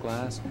wine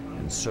glass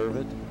and serve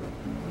it,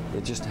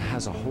 it just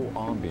has a whole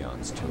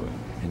ambiance to it.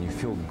 And you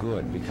feel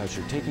good because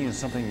you're taking in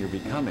something you're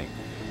becoming.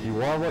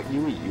 You are what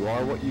you eat, you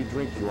are what you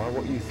drink, you are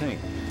what you think.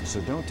 So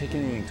don't take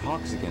anything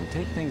toxic in.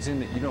 Take things in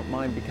that you don't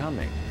mind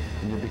becoming.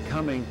 And you're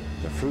becoming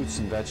the fruits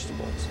and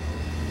vegetables.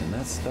 And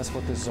that's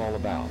what this is all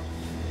about.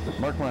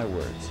 Mark my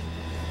words.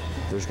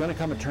 There's going to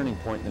come a turning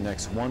point in the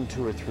next 1,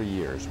 2, or 3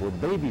 years where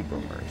baby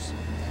boomers,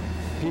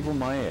 people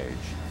my age,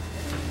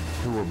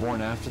 who were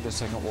born after the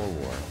Second World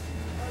War,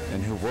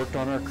 and who worked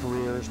on our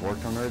careers,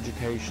 worked on our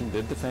education,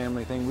 did the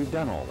family thing, we've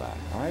done all that,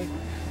 all right?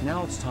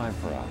 Now it's time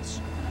for us.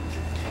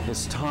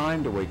 It's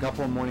time to wake up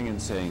one morning and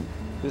saying,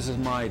 this is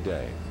my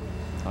day.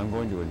 I'm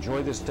going to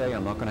enjoy this day.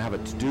 I'm not going to have a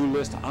to-do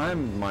list.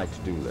 I'm my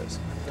to-do list.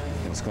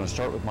 And it's going to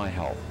start with my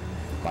health.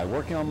 By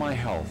working on my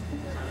health,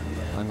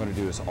 I'm going to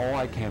do this all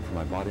I can for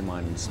my body,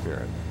 mind, and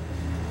spirit.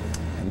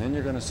 And then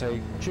you're going to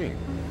say, gee,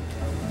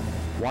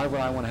 why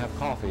would I want to have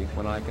coffee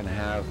when I can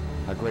have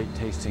a great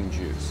tasting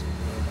juice?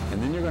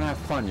 And then you're going to have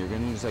fun. You're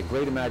going to use that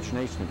great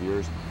imagination of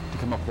yours to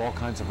come up with all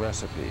kinds of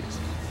recipes.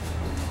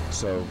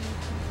 So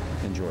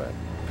enjoy it.